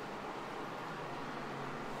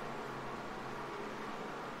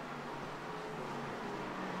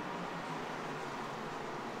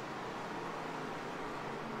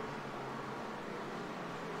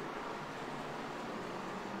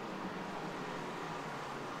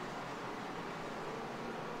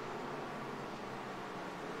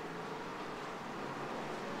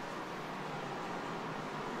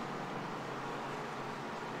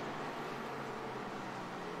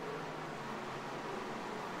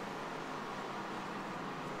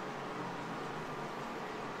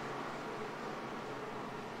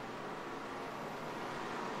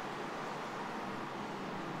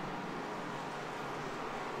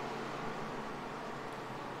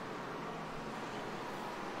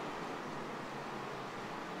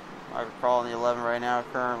 Margaret Crawl in the 11 right now,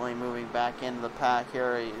 currently moving back into the pack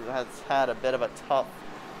here. He has had a bit of a tough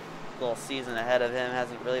little season ahead of him.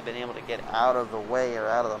 Hasn't really been able to get out of the way or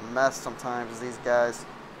out of the mess sometimes, these guys.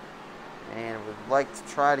 And would like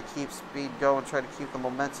to try to keep speed going, try to keep the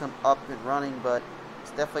momentum up and running, but he's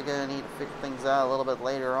definitely going to need to figure things out a little bit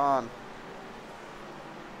later on.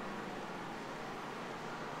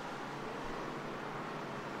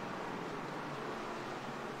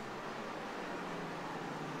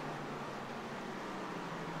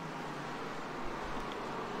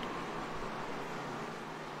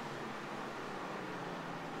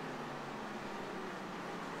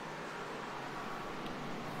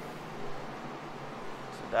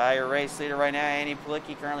 Your race leader right now, Andy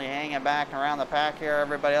Palicki, currently hanging back around the pack here.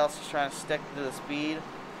 Everybody else is trying to stick to the speed.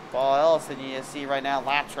 Paul Ellison, you see right now,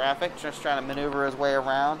 lap traffic, just trying to maneuver his way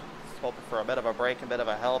around. He's hoping for a bit of a break, a bit of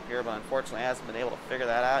a help here, but unfortunately hasn't been able to figure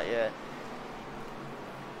that out yet.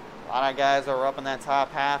 A lot of guys that were up in that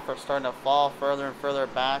top half are starting to fall further and further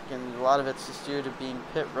back, and a lot of it's just due to being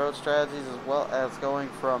pit road strategies as well as going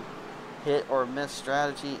from hit or miss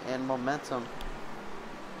strategy and momentum.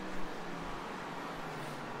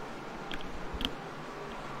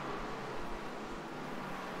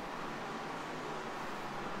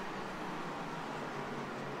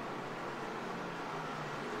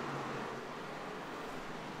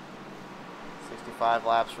 5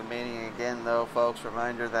 laps remaining again, though, folks.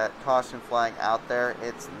 Reminder that caution flag out there,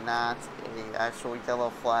 it's not an actual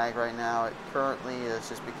yellow flag right now. It currently is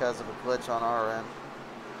just because of a glitch on our end.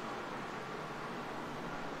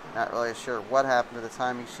 Not really sure what happened to the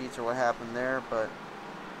timing sheets or what happened there, but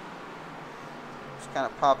just kind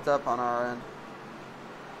of popped up on our end.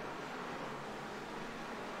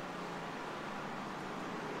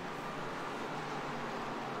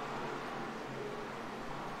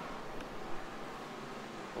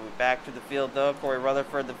 Back to the field though, Corey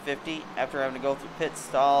Rutherford, the 50, after having to go through pit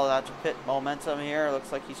stall, out to pit momentum here.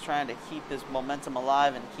 Looks like he's trying to keep his momentum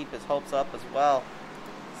alive and keep his hopes up as well.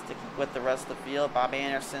 Sticking with the rest of the field. Bobby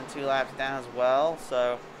Anderson 2 laps down as well.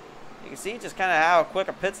 So you can see just kind of how quick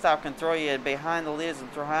a pit stop can throw you behind the leaders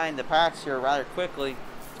and behind the packs here rather quickly.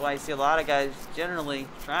 That's why you see a lot of guys generally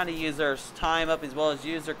trying to use their time up as well as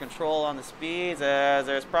use their control on the speeds, as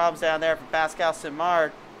there's problems down there from Pascal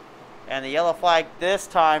Simard. And the yellow flag this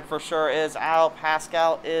time for sure is out.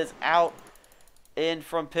 Pascal is out in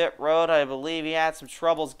from pit road. I believe he had some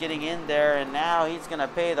troubles getting in there, and now he's going to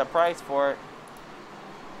pay the price for it.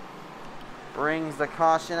 Brings the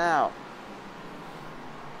caution out.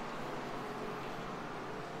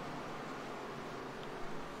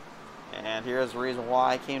 And here's the reason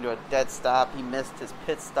why he came to a dead stop. He missed his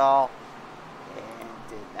pit stall and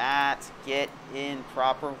did not get in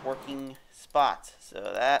proper working spot.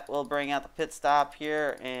 So that will bring out the pit stop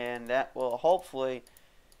here, and that will hopefully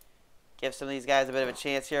give some of these guys a bit of a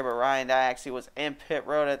chance here. But Ryan Dye actually was in pit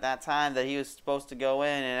road at that time that he was supposed to go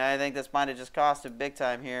in, and I think this might have just cost him big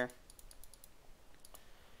time here.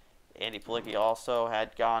 Andy Palicki also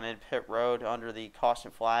had gone in pit road under the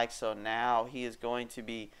caution flag, so now he is going to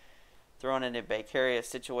be thrown in a precarious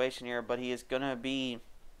situation here, but he is going to be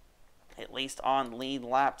at least on lead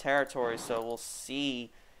lap territory, so we'll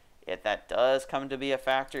see if that does come to be a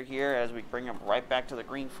factor here as we bring him right back to the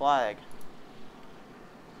green flag.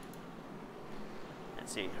 And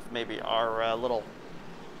see if maybe our little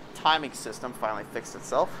timing system finally fixed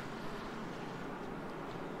itself.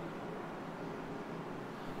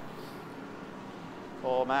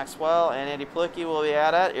 Cole Maxwell and Andy Palicki will be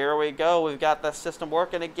at it. Here we go. We've got the system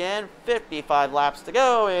working again. 55 laps to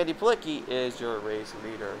go. Andy Palicki is your race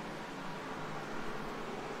leader.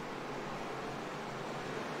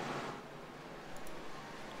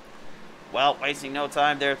 Well, wasting no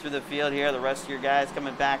time there through the field here. The rest of your guys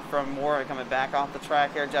coming back from more, coming back off the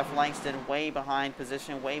track here. Jeff Langston way behind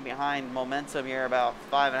position, way behind momentum here, about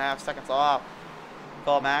 5.5 seconds off.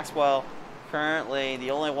 Cole Maxwell currently the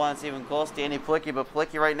only one that's even close to Andy Palicki, but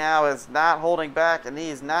Palicki right now is not holding back, and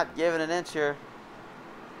he's not giving an inch here.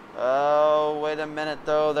 Oh, wait a minute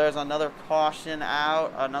though. There's another caution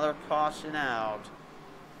out. Another caution out.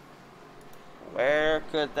 Where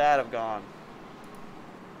could that have gone?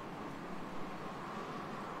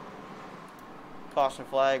 Caution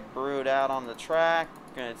flag brewed out on the track.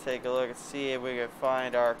 Going to take a look and see if we can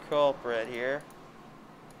find our culprit here.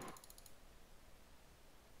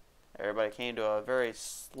 Everybody came to a very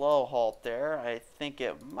slow halt there. I think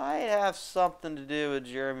it might have something to do with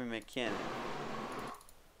Jeremy McKinnon.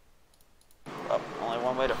 Oh, only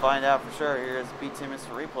one way to find out for sure. Here is B2 Mr.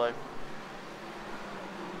 Replay.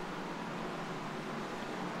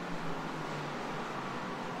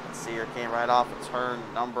 Let's see here, came right off of turn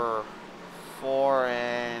number before,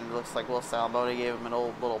 and looks like Will Salmoni gave him an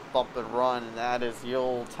old little bump and run, and that is the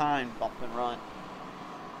old time bump and run.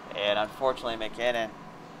 And unfortunately, McKinnon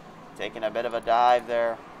taking a bit of a dive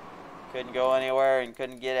there. Couldn't go anywhere and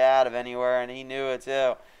couldn't get out of anywhere, and he knew it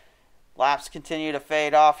too. Laps continue to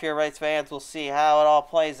fade off here, race fans. We'll see how it all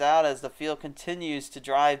plays out as the field continues to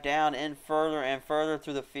drive down in further and further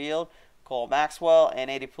through the field. Cole Maxwell and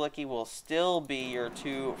Andy Plicki will still be your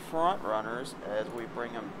two front runners as we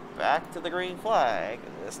bring them back to the green flag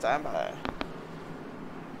this time by.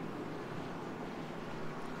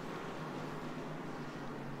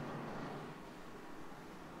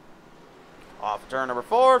 Off turn number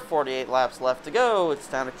 4, 48 laps left to go. It's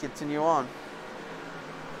time to continue on.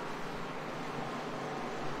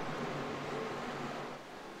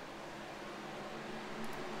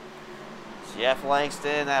 Jeff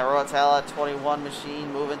Langston, that Rotella 21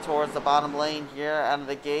 machine moving towards the bottom lane here out of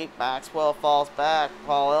the gate. Maxwell falls back.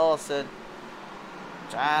 Paul Ellison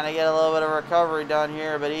trying to get a little bit of recovery done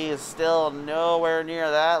here, but he is still nowhere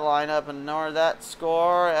near that lineup and nor that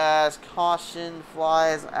score as caution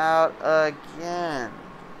flies out again.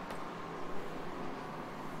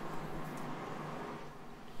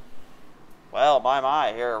 Well,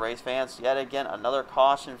 my, here, race fans, yet again, another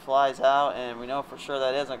caution flies out, and we know for sure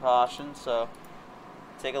that is a caution, so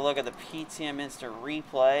take a look at the PTM instant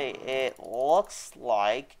replay. It looks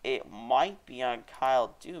like it might be on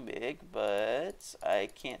Kyle Dumig, but I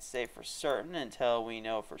can't say for certain until we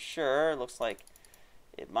know for sure. It looks like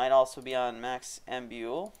it might also be on Max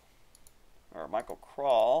Embule, or Michael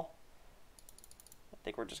Krall. I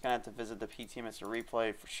think we're just going to have to visit the PTM instant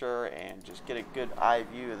replay for sure and just get a good eye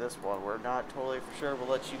view of this one. We're not totally for sure. We'll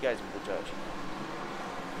let you guys be the judge.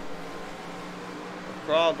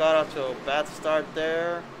 Krall got off to a bad start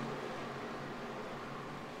there.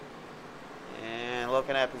 And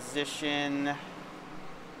looking at position.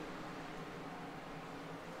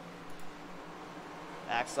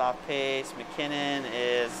 Max off pace. McKinnon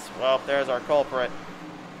is, well, there's our culprit.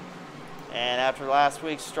 And after last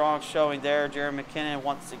week's strong showing there, Jerry McKinnon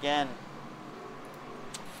once again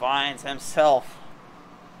finds himself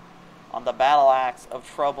on the battle axe of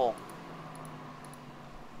trouble.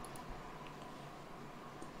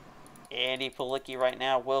 Andy Plicki right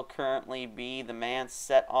now will currently be the man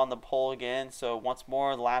set on the pole again. So once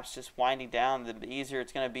more, the lap's just winding down, the easier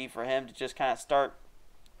it's going to be for him to just kind of start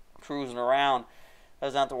cruising around.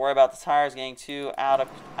 Doesn't have to worry about the tires getting too out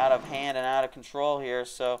of hand and out of control here.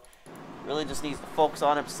 So really just needs to focus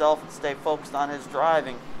on himself and stay focused on his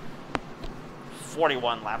driving.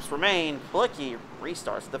 41 laps remain. Plicki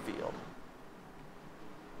restarts the field.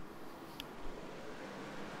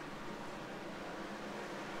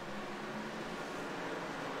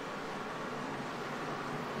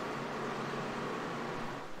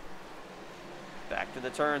 Back to the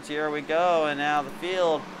turns, here we go, and now the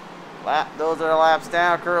field. Those that are laps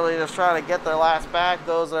down currently just trying to get their laps back.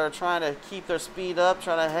 Those that are trying to keep their speed up,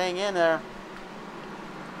 trying to hang in there.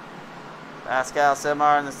 Pascal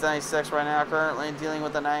Semar in the 76 right now, currently dealing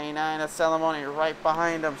with the 99. That's Salamoni right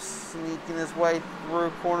behind him, sneaking his way through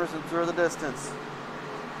corners and through the distance.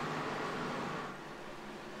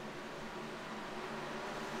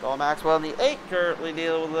 Cole Maxwell in the 8 currently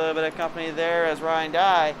dealing with a little bit of company there as Ryan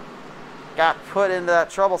Dye got put into that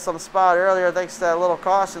troublesome spot earlier thanks to that little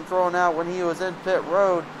caution thrown out when he was in pit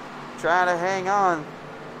road trying to hang on.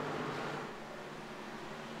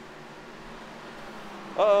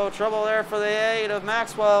 Uh-oh, trouble there for the 8 of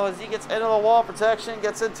Maxwell as he gets into the wall protection,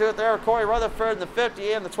 gets into it there with Corey Rutherford in the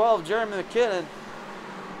 50 and the 12, Jeremy McKinnon.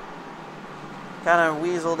 Kind of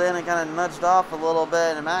weaseled in and kind of nudged off a little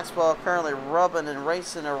bit, and Maxwell currently rubbing and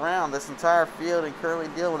racing around this entire field and currently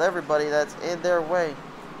dealing with everybody that's in their way.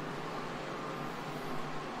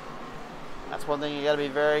 That's one thing you got to be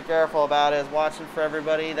very careful about, is watching for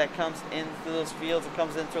everybody that comes in through those fields and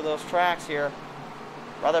comes in through those tracks here.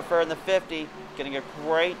 Rutherford in the 50, getting a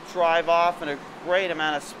great drive off and a great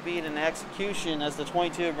amount of speed and execution as the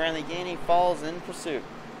 22 of Brantley Gainey falls in pursuit.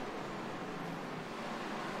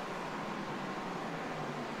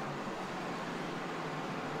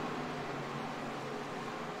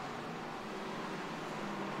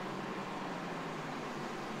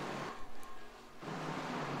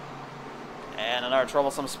 And another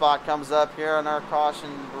troublesome spot comes up here, another caution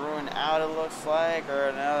brewing out, it looks like,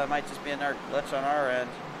 or no, that might just be another glitch on our end.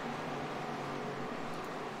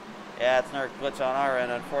 Yeah, it's another glitch on our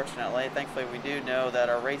end, unfortunately. Thankfully, we do know that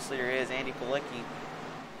our race leader is Andy Plicki.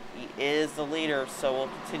 He is the leader, so we'll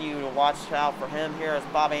continue to watch out for him here as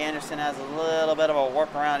Bobby Anderson has a little bit of a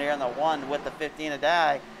workaround here in the 1 with the 15 to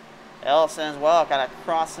die. Ellison as well, kind of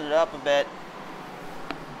crossing it up a bit.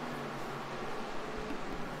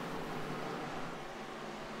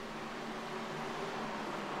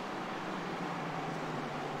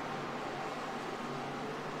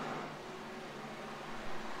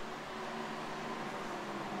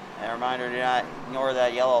 And a reminder, do not ignore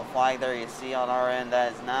that yellow flag there you see on our end.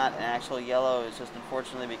 That is not an actual yellow. It's just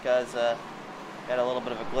unfortunately because got a little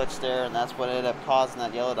bit of a glitch there, and that's what ended up causing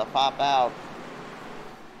that yellow to pop out.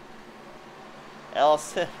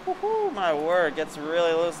 Ellison, woohoo, my word, gets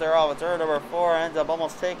really loose there off of turn number 4. Ends up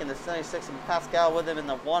almost taking the 76 and Pascal with him in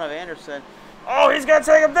the 1 of Anderson. Oh, he's going to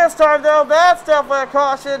take him this time, though. That's definitely a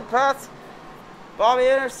caution. Bobby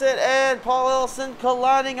Anderson and Paul Ellison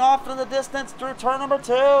colliding off in the distance through turn number 2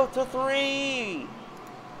 to 3.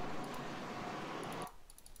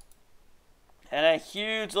 And a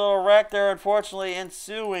huge little wreck there, unfortunately,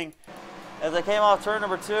 ensuing. As they came off turn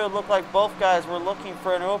number 2, it looked like both guys were looking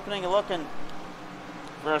for an opening and looking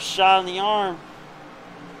for a shot in the arm.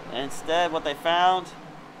 And instead, what they found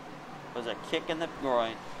was a kick in the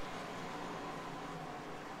groin.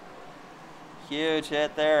 Huge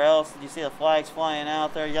hit there. You see the flags flying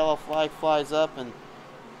out there. Yellow flag flies up, and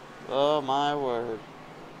oh my word.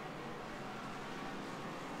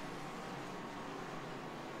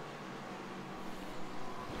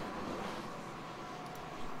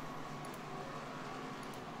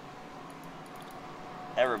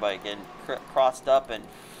 Everybody getting crossed up and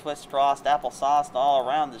crisscrossed, applesauced all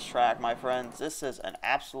around this track, my friends. This is an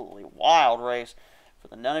absolutely wild race for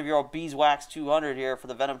the none-of-your-own Beeswax 200 here for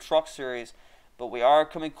the Venom Truck Series. But we are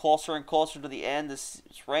coming closer and closer to the end. This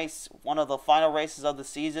race, one of the final races of the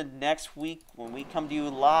season, next week when we come to you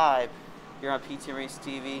live here on PT Race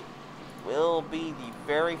TV, will be the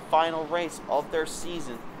very final race of their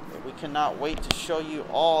season. And we cannot wait to show you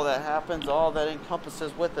all that happens, all that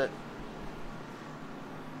encompasses with it.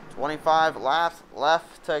 25 laps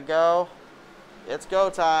left to go. It's go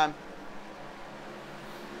time.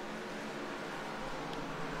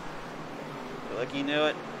 Feel like he knew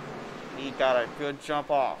it. He got a good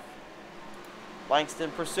jump off.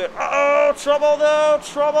 Langston pursued. Uh-oh, trouble though,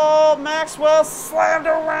 trouble. Maxwell slammed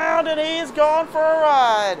around and he's gone for a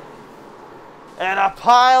ride. And a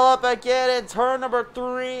pile up again in turn number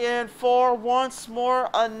 3 and 4. Once more,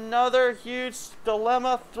 another huge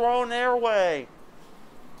dilemma thrown their way.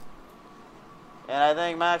 And I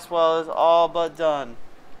think Maxwell is all but done.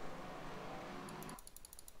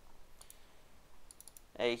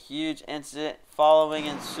 A huge incident following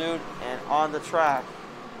in suit and on the track.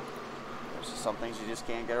 There's just some things you just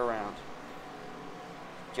can't get around.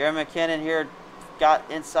 Jerry McKinnon here got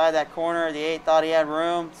inside that corner. The 8 thought he had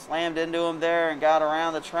room, slammed into him there and got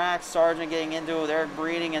around the track. Sargent getting into Eric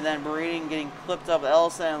Breeding, and then Breeding getting clipped up with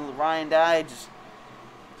Ellison, and Ryan Dye just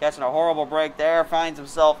catching a horrible break there. Finds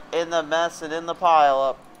himself in the mess and in the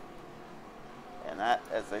pileup. And that,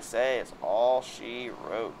 as they say, is all she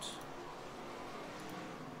wrote.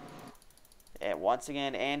 And once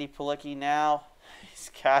again, Andy Palicki now,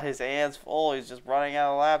 he's got his hands full. He's just running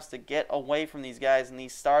out of laps to get away from these guys, and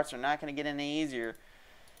these starts are not going to get any easier.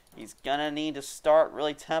 He's going to need to start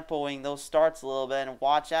really tempoing those starts a little bit and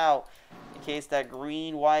watch out in case that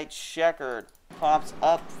green-white checkered pops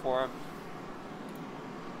up for him.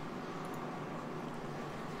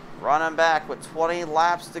 Running back with 20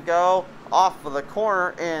 laps to go. Off of the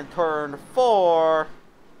corner in turn 4.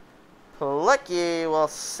 Palicki will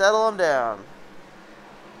settle him down.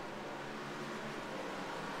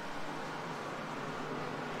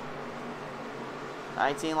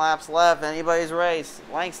 $19 laps left. Anybody's race.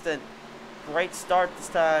 Langston, great start this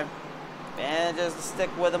time. Manages to stick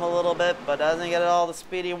with him a little bit, but doesn't get all the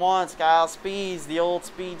speed he wants. Kyle Speeds, the old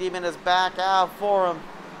speed demon, is back out for him.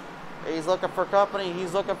 He's looking for company.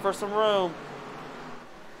 He's looking for some room.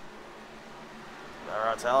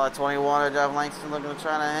 Rotella at 21. Jeff Langston looking to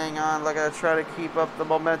try to hang on. Looking to try to keep up the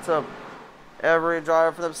momentum. Every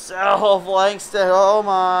driver for themselves. Langston, oh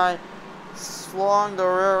my. Slung the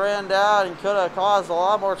rear end out and could have caused a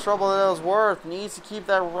lot more trouble than it was worth. Needs to keep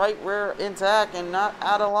that right rear intact and not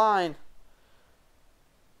out of line.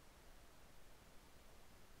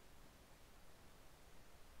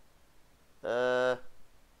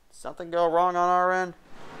 Something go wrong on our end?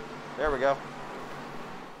 There we go.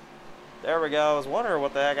 There we go. I was wondering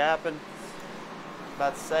what the heck happened. I was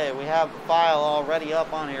about to say, we have the file already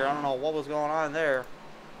up on here. I don't know what was going on there.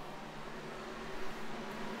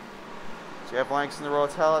 Jeff Langston, the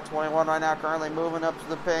Rotella at 21 right now, currently moving up to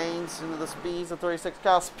the pains, into the speeds, the 36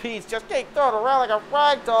 Kyle Speeds, just getting thrown around like a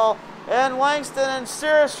rag doll, and Langston in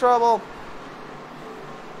serious trouble.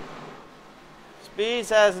 Speeds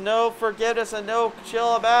has no forgiveness and no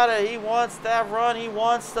chill about it. He wants that run. He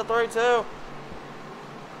wants the 32.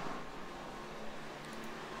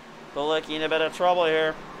 Palicki in a bit of trouble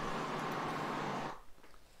here.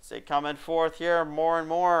 See, coming forth here more and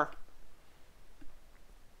more.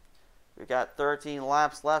 We've got 13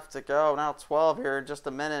 laps left to go. Now 12 here in just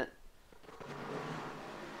a minute.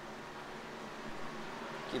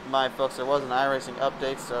 Keep in mind, folks, there was an iRacing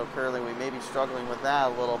update, so clearly we may be struggling with that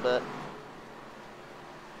a little bit.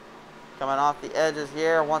 Coming off the edges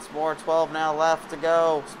here, once more, 12 now left to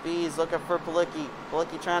go. Speed's looking for Palicki.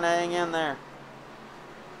 Palicki trying to hang in there.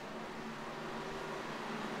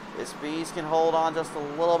 If Speeds can hold on just a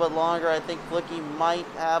little bit longer, I think Palicki might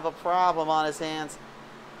have a problem on his hands.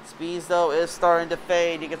 Speeds, though, is starting to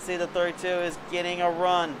fade. You can see the 32 is getting a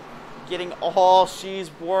run. Getting all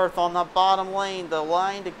she's worth on the bottom lane. The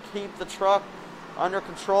line to keep the truck under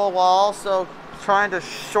control while also trying to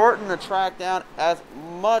shorten the track down as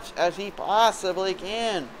much as he possibly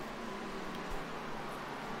can.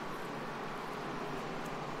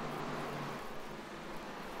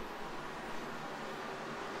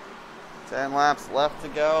 Ten laps left to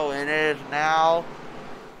go, and it is now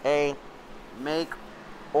a make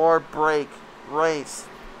or break race.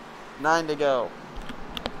 9 to go.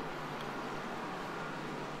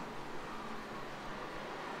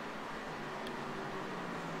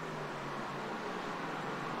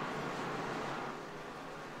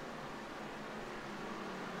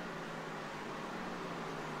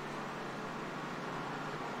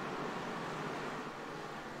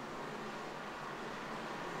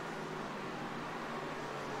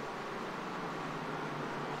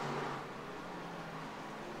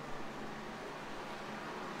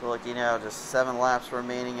 Look, you know, just 7 laps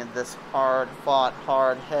remaining in this hard-fought,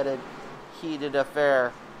 hard-headed, heated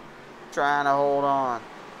affair. Trying to hold on.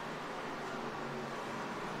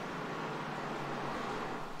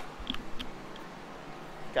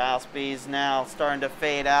 Kyle Speed's now starting to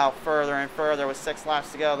fade out further and further with 6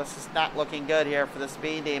 laps to go. This is not looking good here for the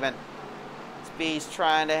Speed Demon. Speed's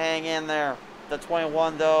trying to hang in there. The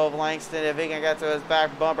 21, though, of Langston, if he can get to his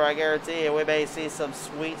back bumper, I guarantee you we may see some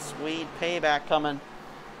sweet, sweet payback coming.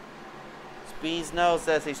 Speeds knows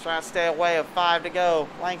this. He's trying to stay away with 5 to go.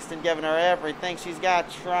 Langston giving her everything she's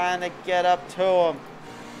got, trying to get up to him.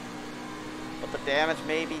 But the damage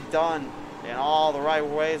may be done in all the right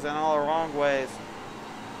ways and all the wrong ways.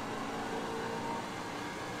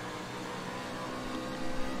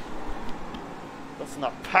 Listen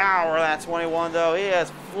to the power of that 21, though. He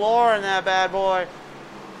is flooring that bad boy.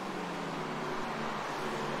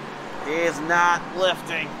 He is not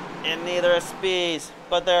lifting, and neither is Speeds.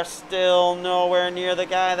 But they're still nowhere near the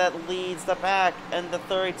guy that leads the pack, and the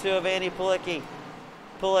 32 of Andy Palicki.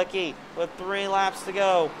 Palicki, with 3 laps to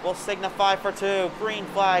go, will signify for 2. Green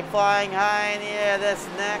flag flying high in the air this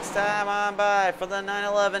next time on by for the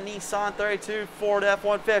 911 Nissan 32 Ford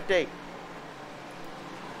F-150.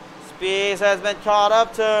 Speeds has been caught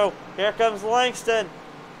up to. Here comes Langston.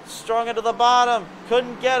 Strung into the bottom.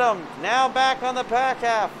 Couldn't get him. Now back on the pack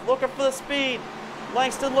half. Looking for the speed.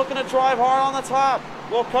 Langston looking to drive hard on the top.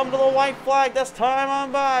 We'll come to the white flag this time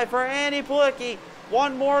on by for Andy Palicki.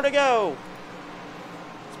 1 more to go.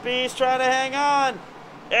 Speed's trying to hang on.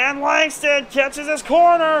 And Langston catches his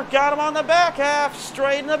corner. Got him on the back half.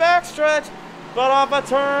 Straight in the backstretch. But off of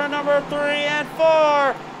turn number 3 and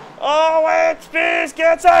 4. Oh, wait. Speeds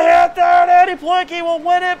gets a hit there. And Andy Palicki will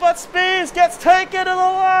win it. But Speeds gets taken to the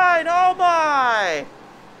line. Oh, my.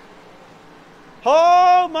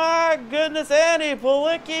 Oh, my goodness. Andy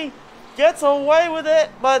Palicki gets away with it,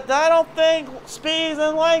 but I don't think Speeds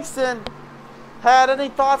and Langston had any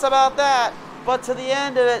thoughts about that. But to the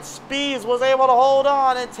end of it, Speeds was able to hold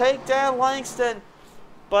on and take down Langston.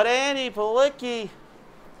 But Andy Palicki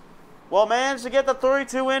will manage to get the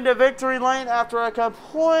 32 into victory lane after a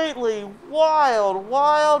completely wild,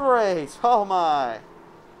 wild race. Oh my.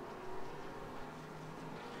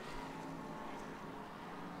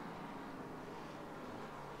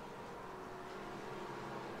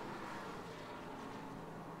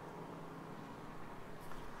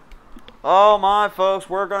 Oh my, folks,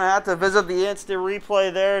 we're going to have to visit the instant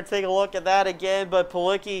replay there and take a look at that again. But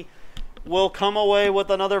Palicki will come away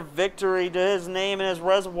with another victory to his name and his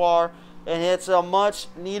reservoir. And it's a much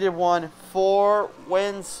needed one. 4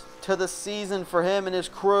 wins to the season for him and his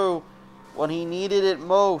crew when he needed it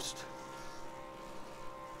most.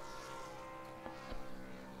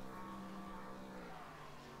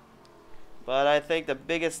 But I think the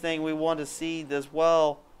biggest thing we want to see as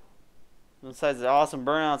well, besides the awesome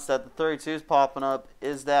burnouts that the 32 is popping up,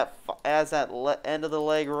 is that as that end of the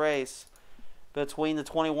leg race between the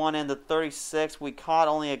 21 and the 36, we caught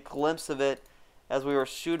only a glimpse of it as we were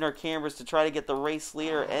shooting our cameras to try to get the race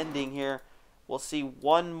leader ending here. We'll see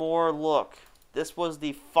one more look. This was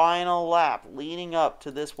the final lap leading up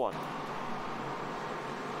to this one.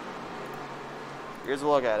 Here's a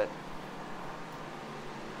look at it.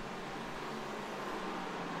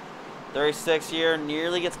 36 here,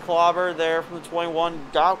 nearly gets clobbered there from the 21.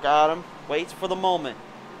 Got him. Waits for the moment.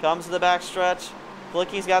 Comes to the back stretch.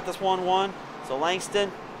 Flicky's got this one won. So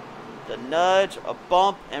Langston, the nudge, a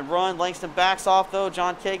bump, and run. Langston backs off, though.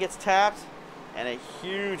 John Kay gets tapped. And a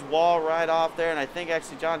huge wall right off there. And I think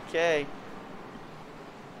actually John Kay,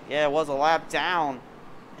 yeah, it was a lap down.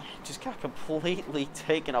 Just got completely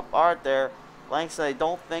taken apart there. Langston, I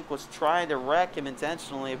don't think, was trying to wreck him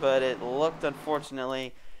intentionally, but it looked,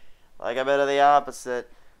 unfortunately, like a bit of the opposite.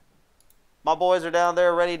 My boys are down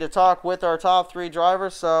there ready to talk with our top 3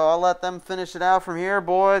 drivers, so I'll let them finish it out from here.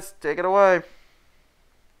 Boys, take it away. It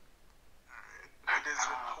is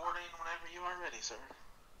recording whenever you are ready, sir.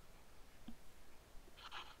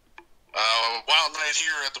 Wild night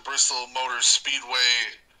here at the Bristol Motor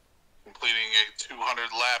Speedway, completing a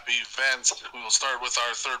 200-lap event. We will start with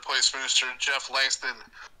our third-place finisher, Jeff Langston.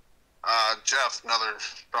 Jeff, another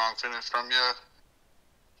strong finish from you.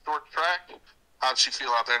 Short track. How'd she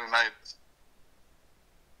feel out there tonight?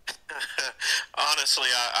 Honestly,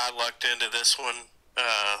 I lucked into this one.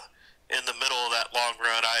 In the middle of that long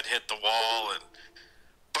run, I'd hit the wall and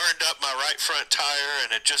burned up my right front tire,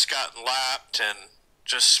 and had just gotten lapped, and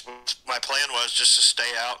just my plan was just to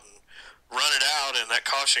stay out and run it out, and that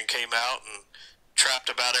caution came out and trapped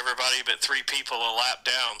about everybody but 3 people a lap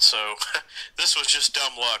down. So this was just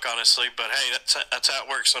dumb luck, honestly. But hey, that's how it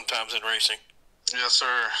works sometimes in racing. Yes,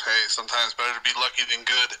 sir. Hey, sometimes better to be lucky than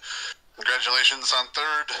good. Congratulations on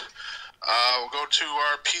third. We'll go to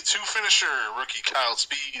our P2 finisher, rookie Kyle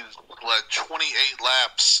Speed. Led 28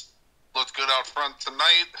 laps. Looked good out front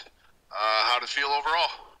tonight. How'd it feel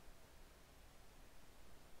overall?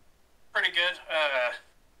 Pretty good.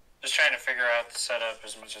 Just trying to figure out the setup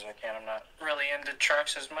as much as I can. I'm not really into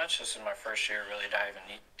trucks as much. This is my first year really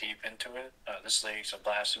diving deep into it. This league's a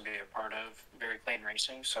blast to be a part of. Very clean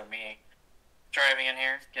racing, so me driving in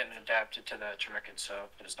here, getting adapted to the truck itself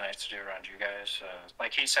is nice to do around you guys.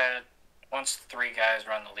 Like he said, once 3 guys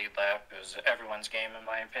run the lead lap, it was everyone's game in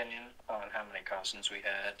my opinion on how many cautions we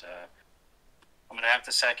had. I'm going to have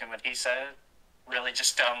to second what he said. Really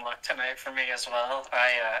just dumb luck tonight for me as well.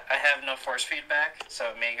 I have no force feedback,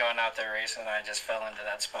 so me going out there racing, I just fell into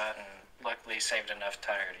that spot and luckily saved enough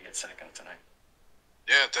tire to get second tonight.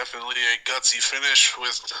 Yeah, definitely a gutsy finish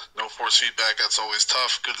with no force feedback. That's always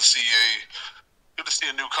tough. Good to see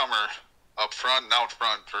a newcomer up front and out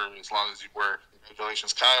front for as long as you were.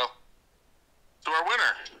 Congratulations, Kyle. To our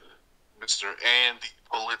winner, Mr. Andy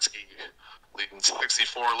Politsky, leading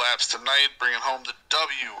 64 laps tonight, bringing home the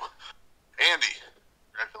W. Andy,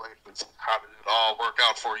 congratulations. How did it all work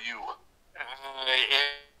out for you?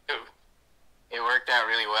 It worked out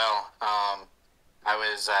really well. I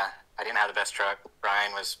didn't have the best truck.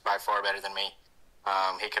 Brian was by far better than me.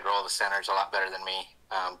 He could roll the centers a lot better than me.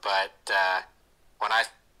 But when I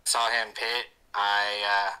saw him pit,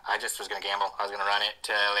 I just was going to gamble. I was going to run it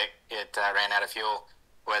till it ran out of fuel,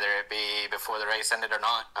 whether it be before the race ended or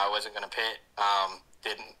not. I wasn't going to pit.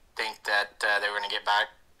 Didn't think that they were going to get back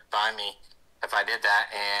by me if I did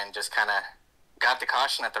that, and just kind of got the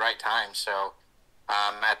caution at the right time. So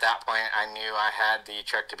at that point, I knew I had the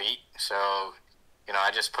truck to beat. So,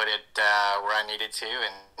 I just put it where I needed to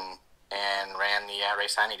and ran the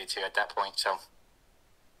race I needed to at that point. So.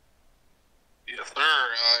 Yes,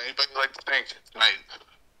 sir. Anybody like to thank tonight?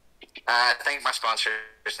 I thank my sponsors,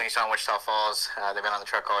 Nissan Wichita Falls. They've been on the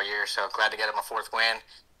truck all year, so glad to get them a 4th win.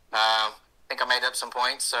 I think I made up some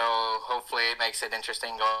points, so hopefully it makes it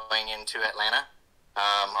interesting going into Atlanta.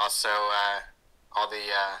 Also, all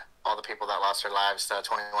the people that lost their lives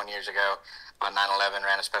 21 years ago on 9/11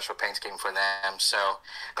 ran a special paint scheme for them. So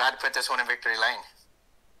glad to put this one in victory lane.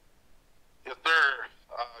 Yes, sir.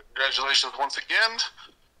 Congratulations once again.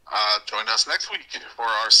 Join us next week for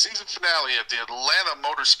our season finale at the Atlanta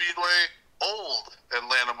Motor Speedway, old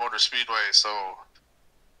Atlanta Motor Speedway. So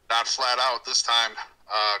not flat out this time.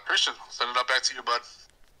 Christian, send it up back to you, bud.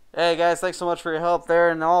 Hey guys, thanks so much for your help there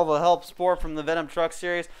and all the help support from the Venom Truck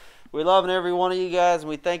Series. We love every one of you guys, and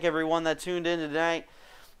we thank everyone that tuned in tonight.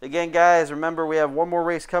 Again, guys, remember we have one more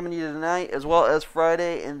race coming to you tonight as well as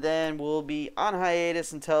Friday, and then we'll be on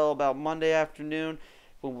hiatus until about Monday afternoon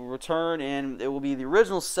when we return, and it will be the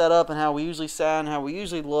original setup and how we usually sound, how we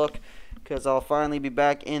usually look, because I'll finally be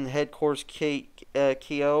back in headquarters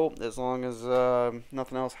KO as long as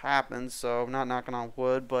nothing else happens. So I'm not knocking on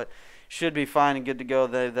wood, but should be fine and good to go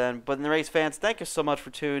then. But in the race fans, thank you so much for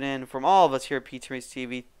tuning in. From all of us here at P2 Race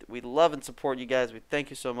TV, we love and support you guys. We thank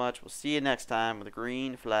you so much. We'll see you next time with the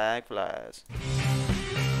green flag flies.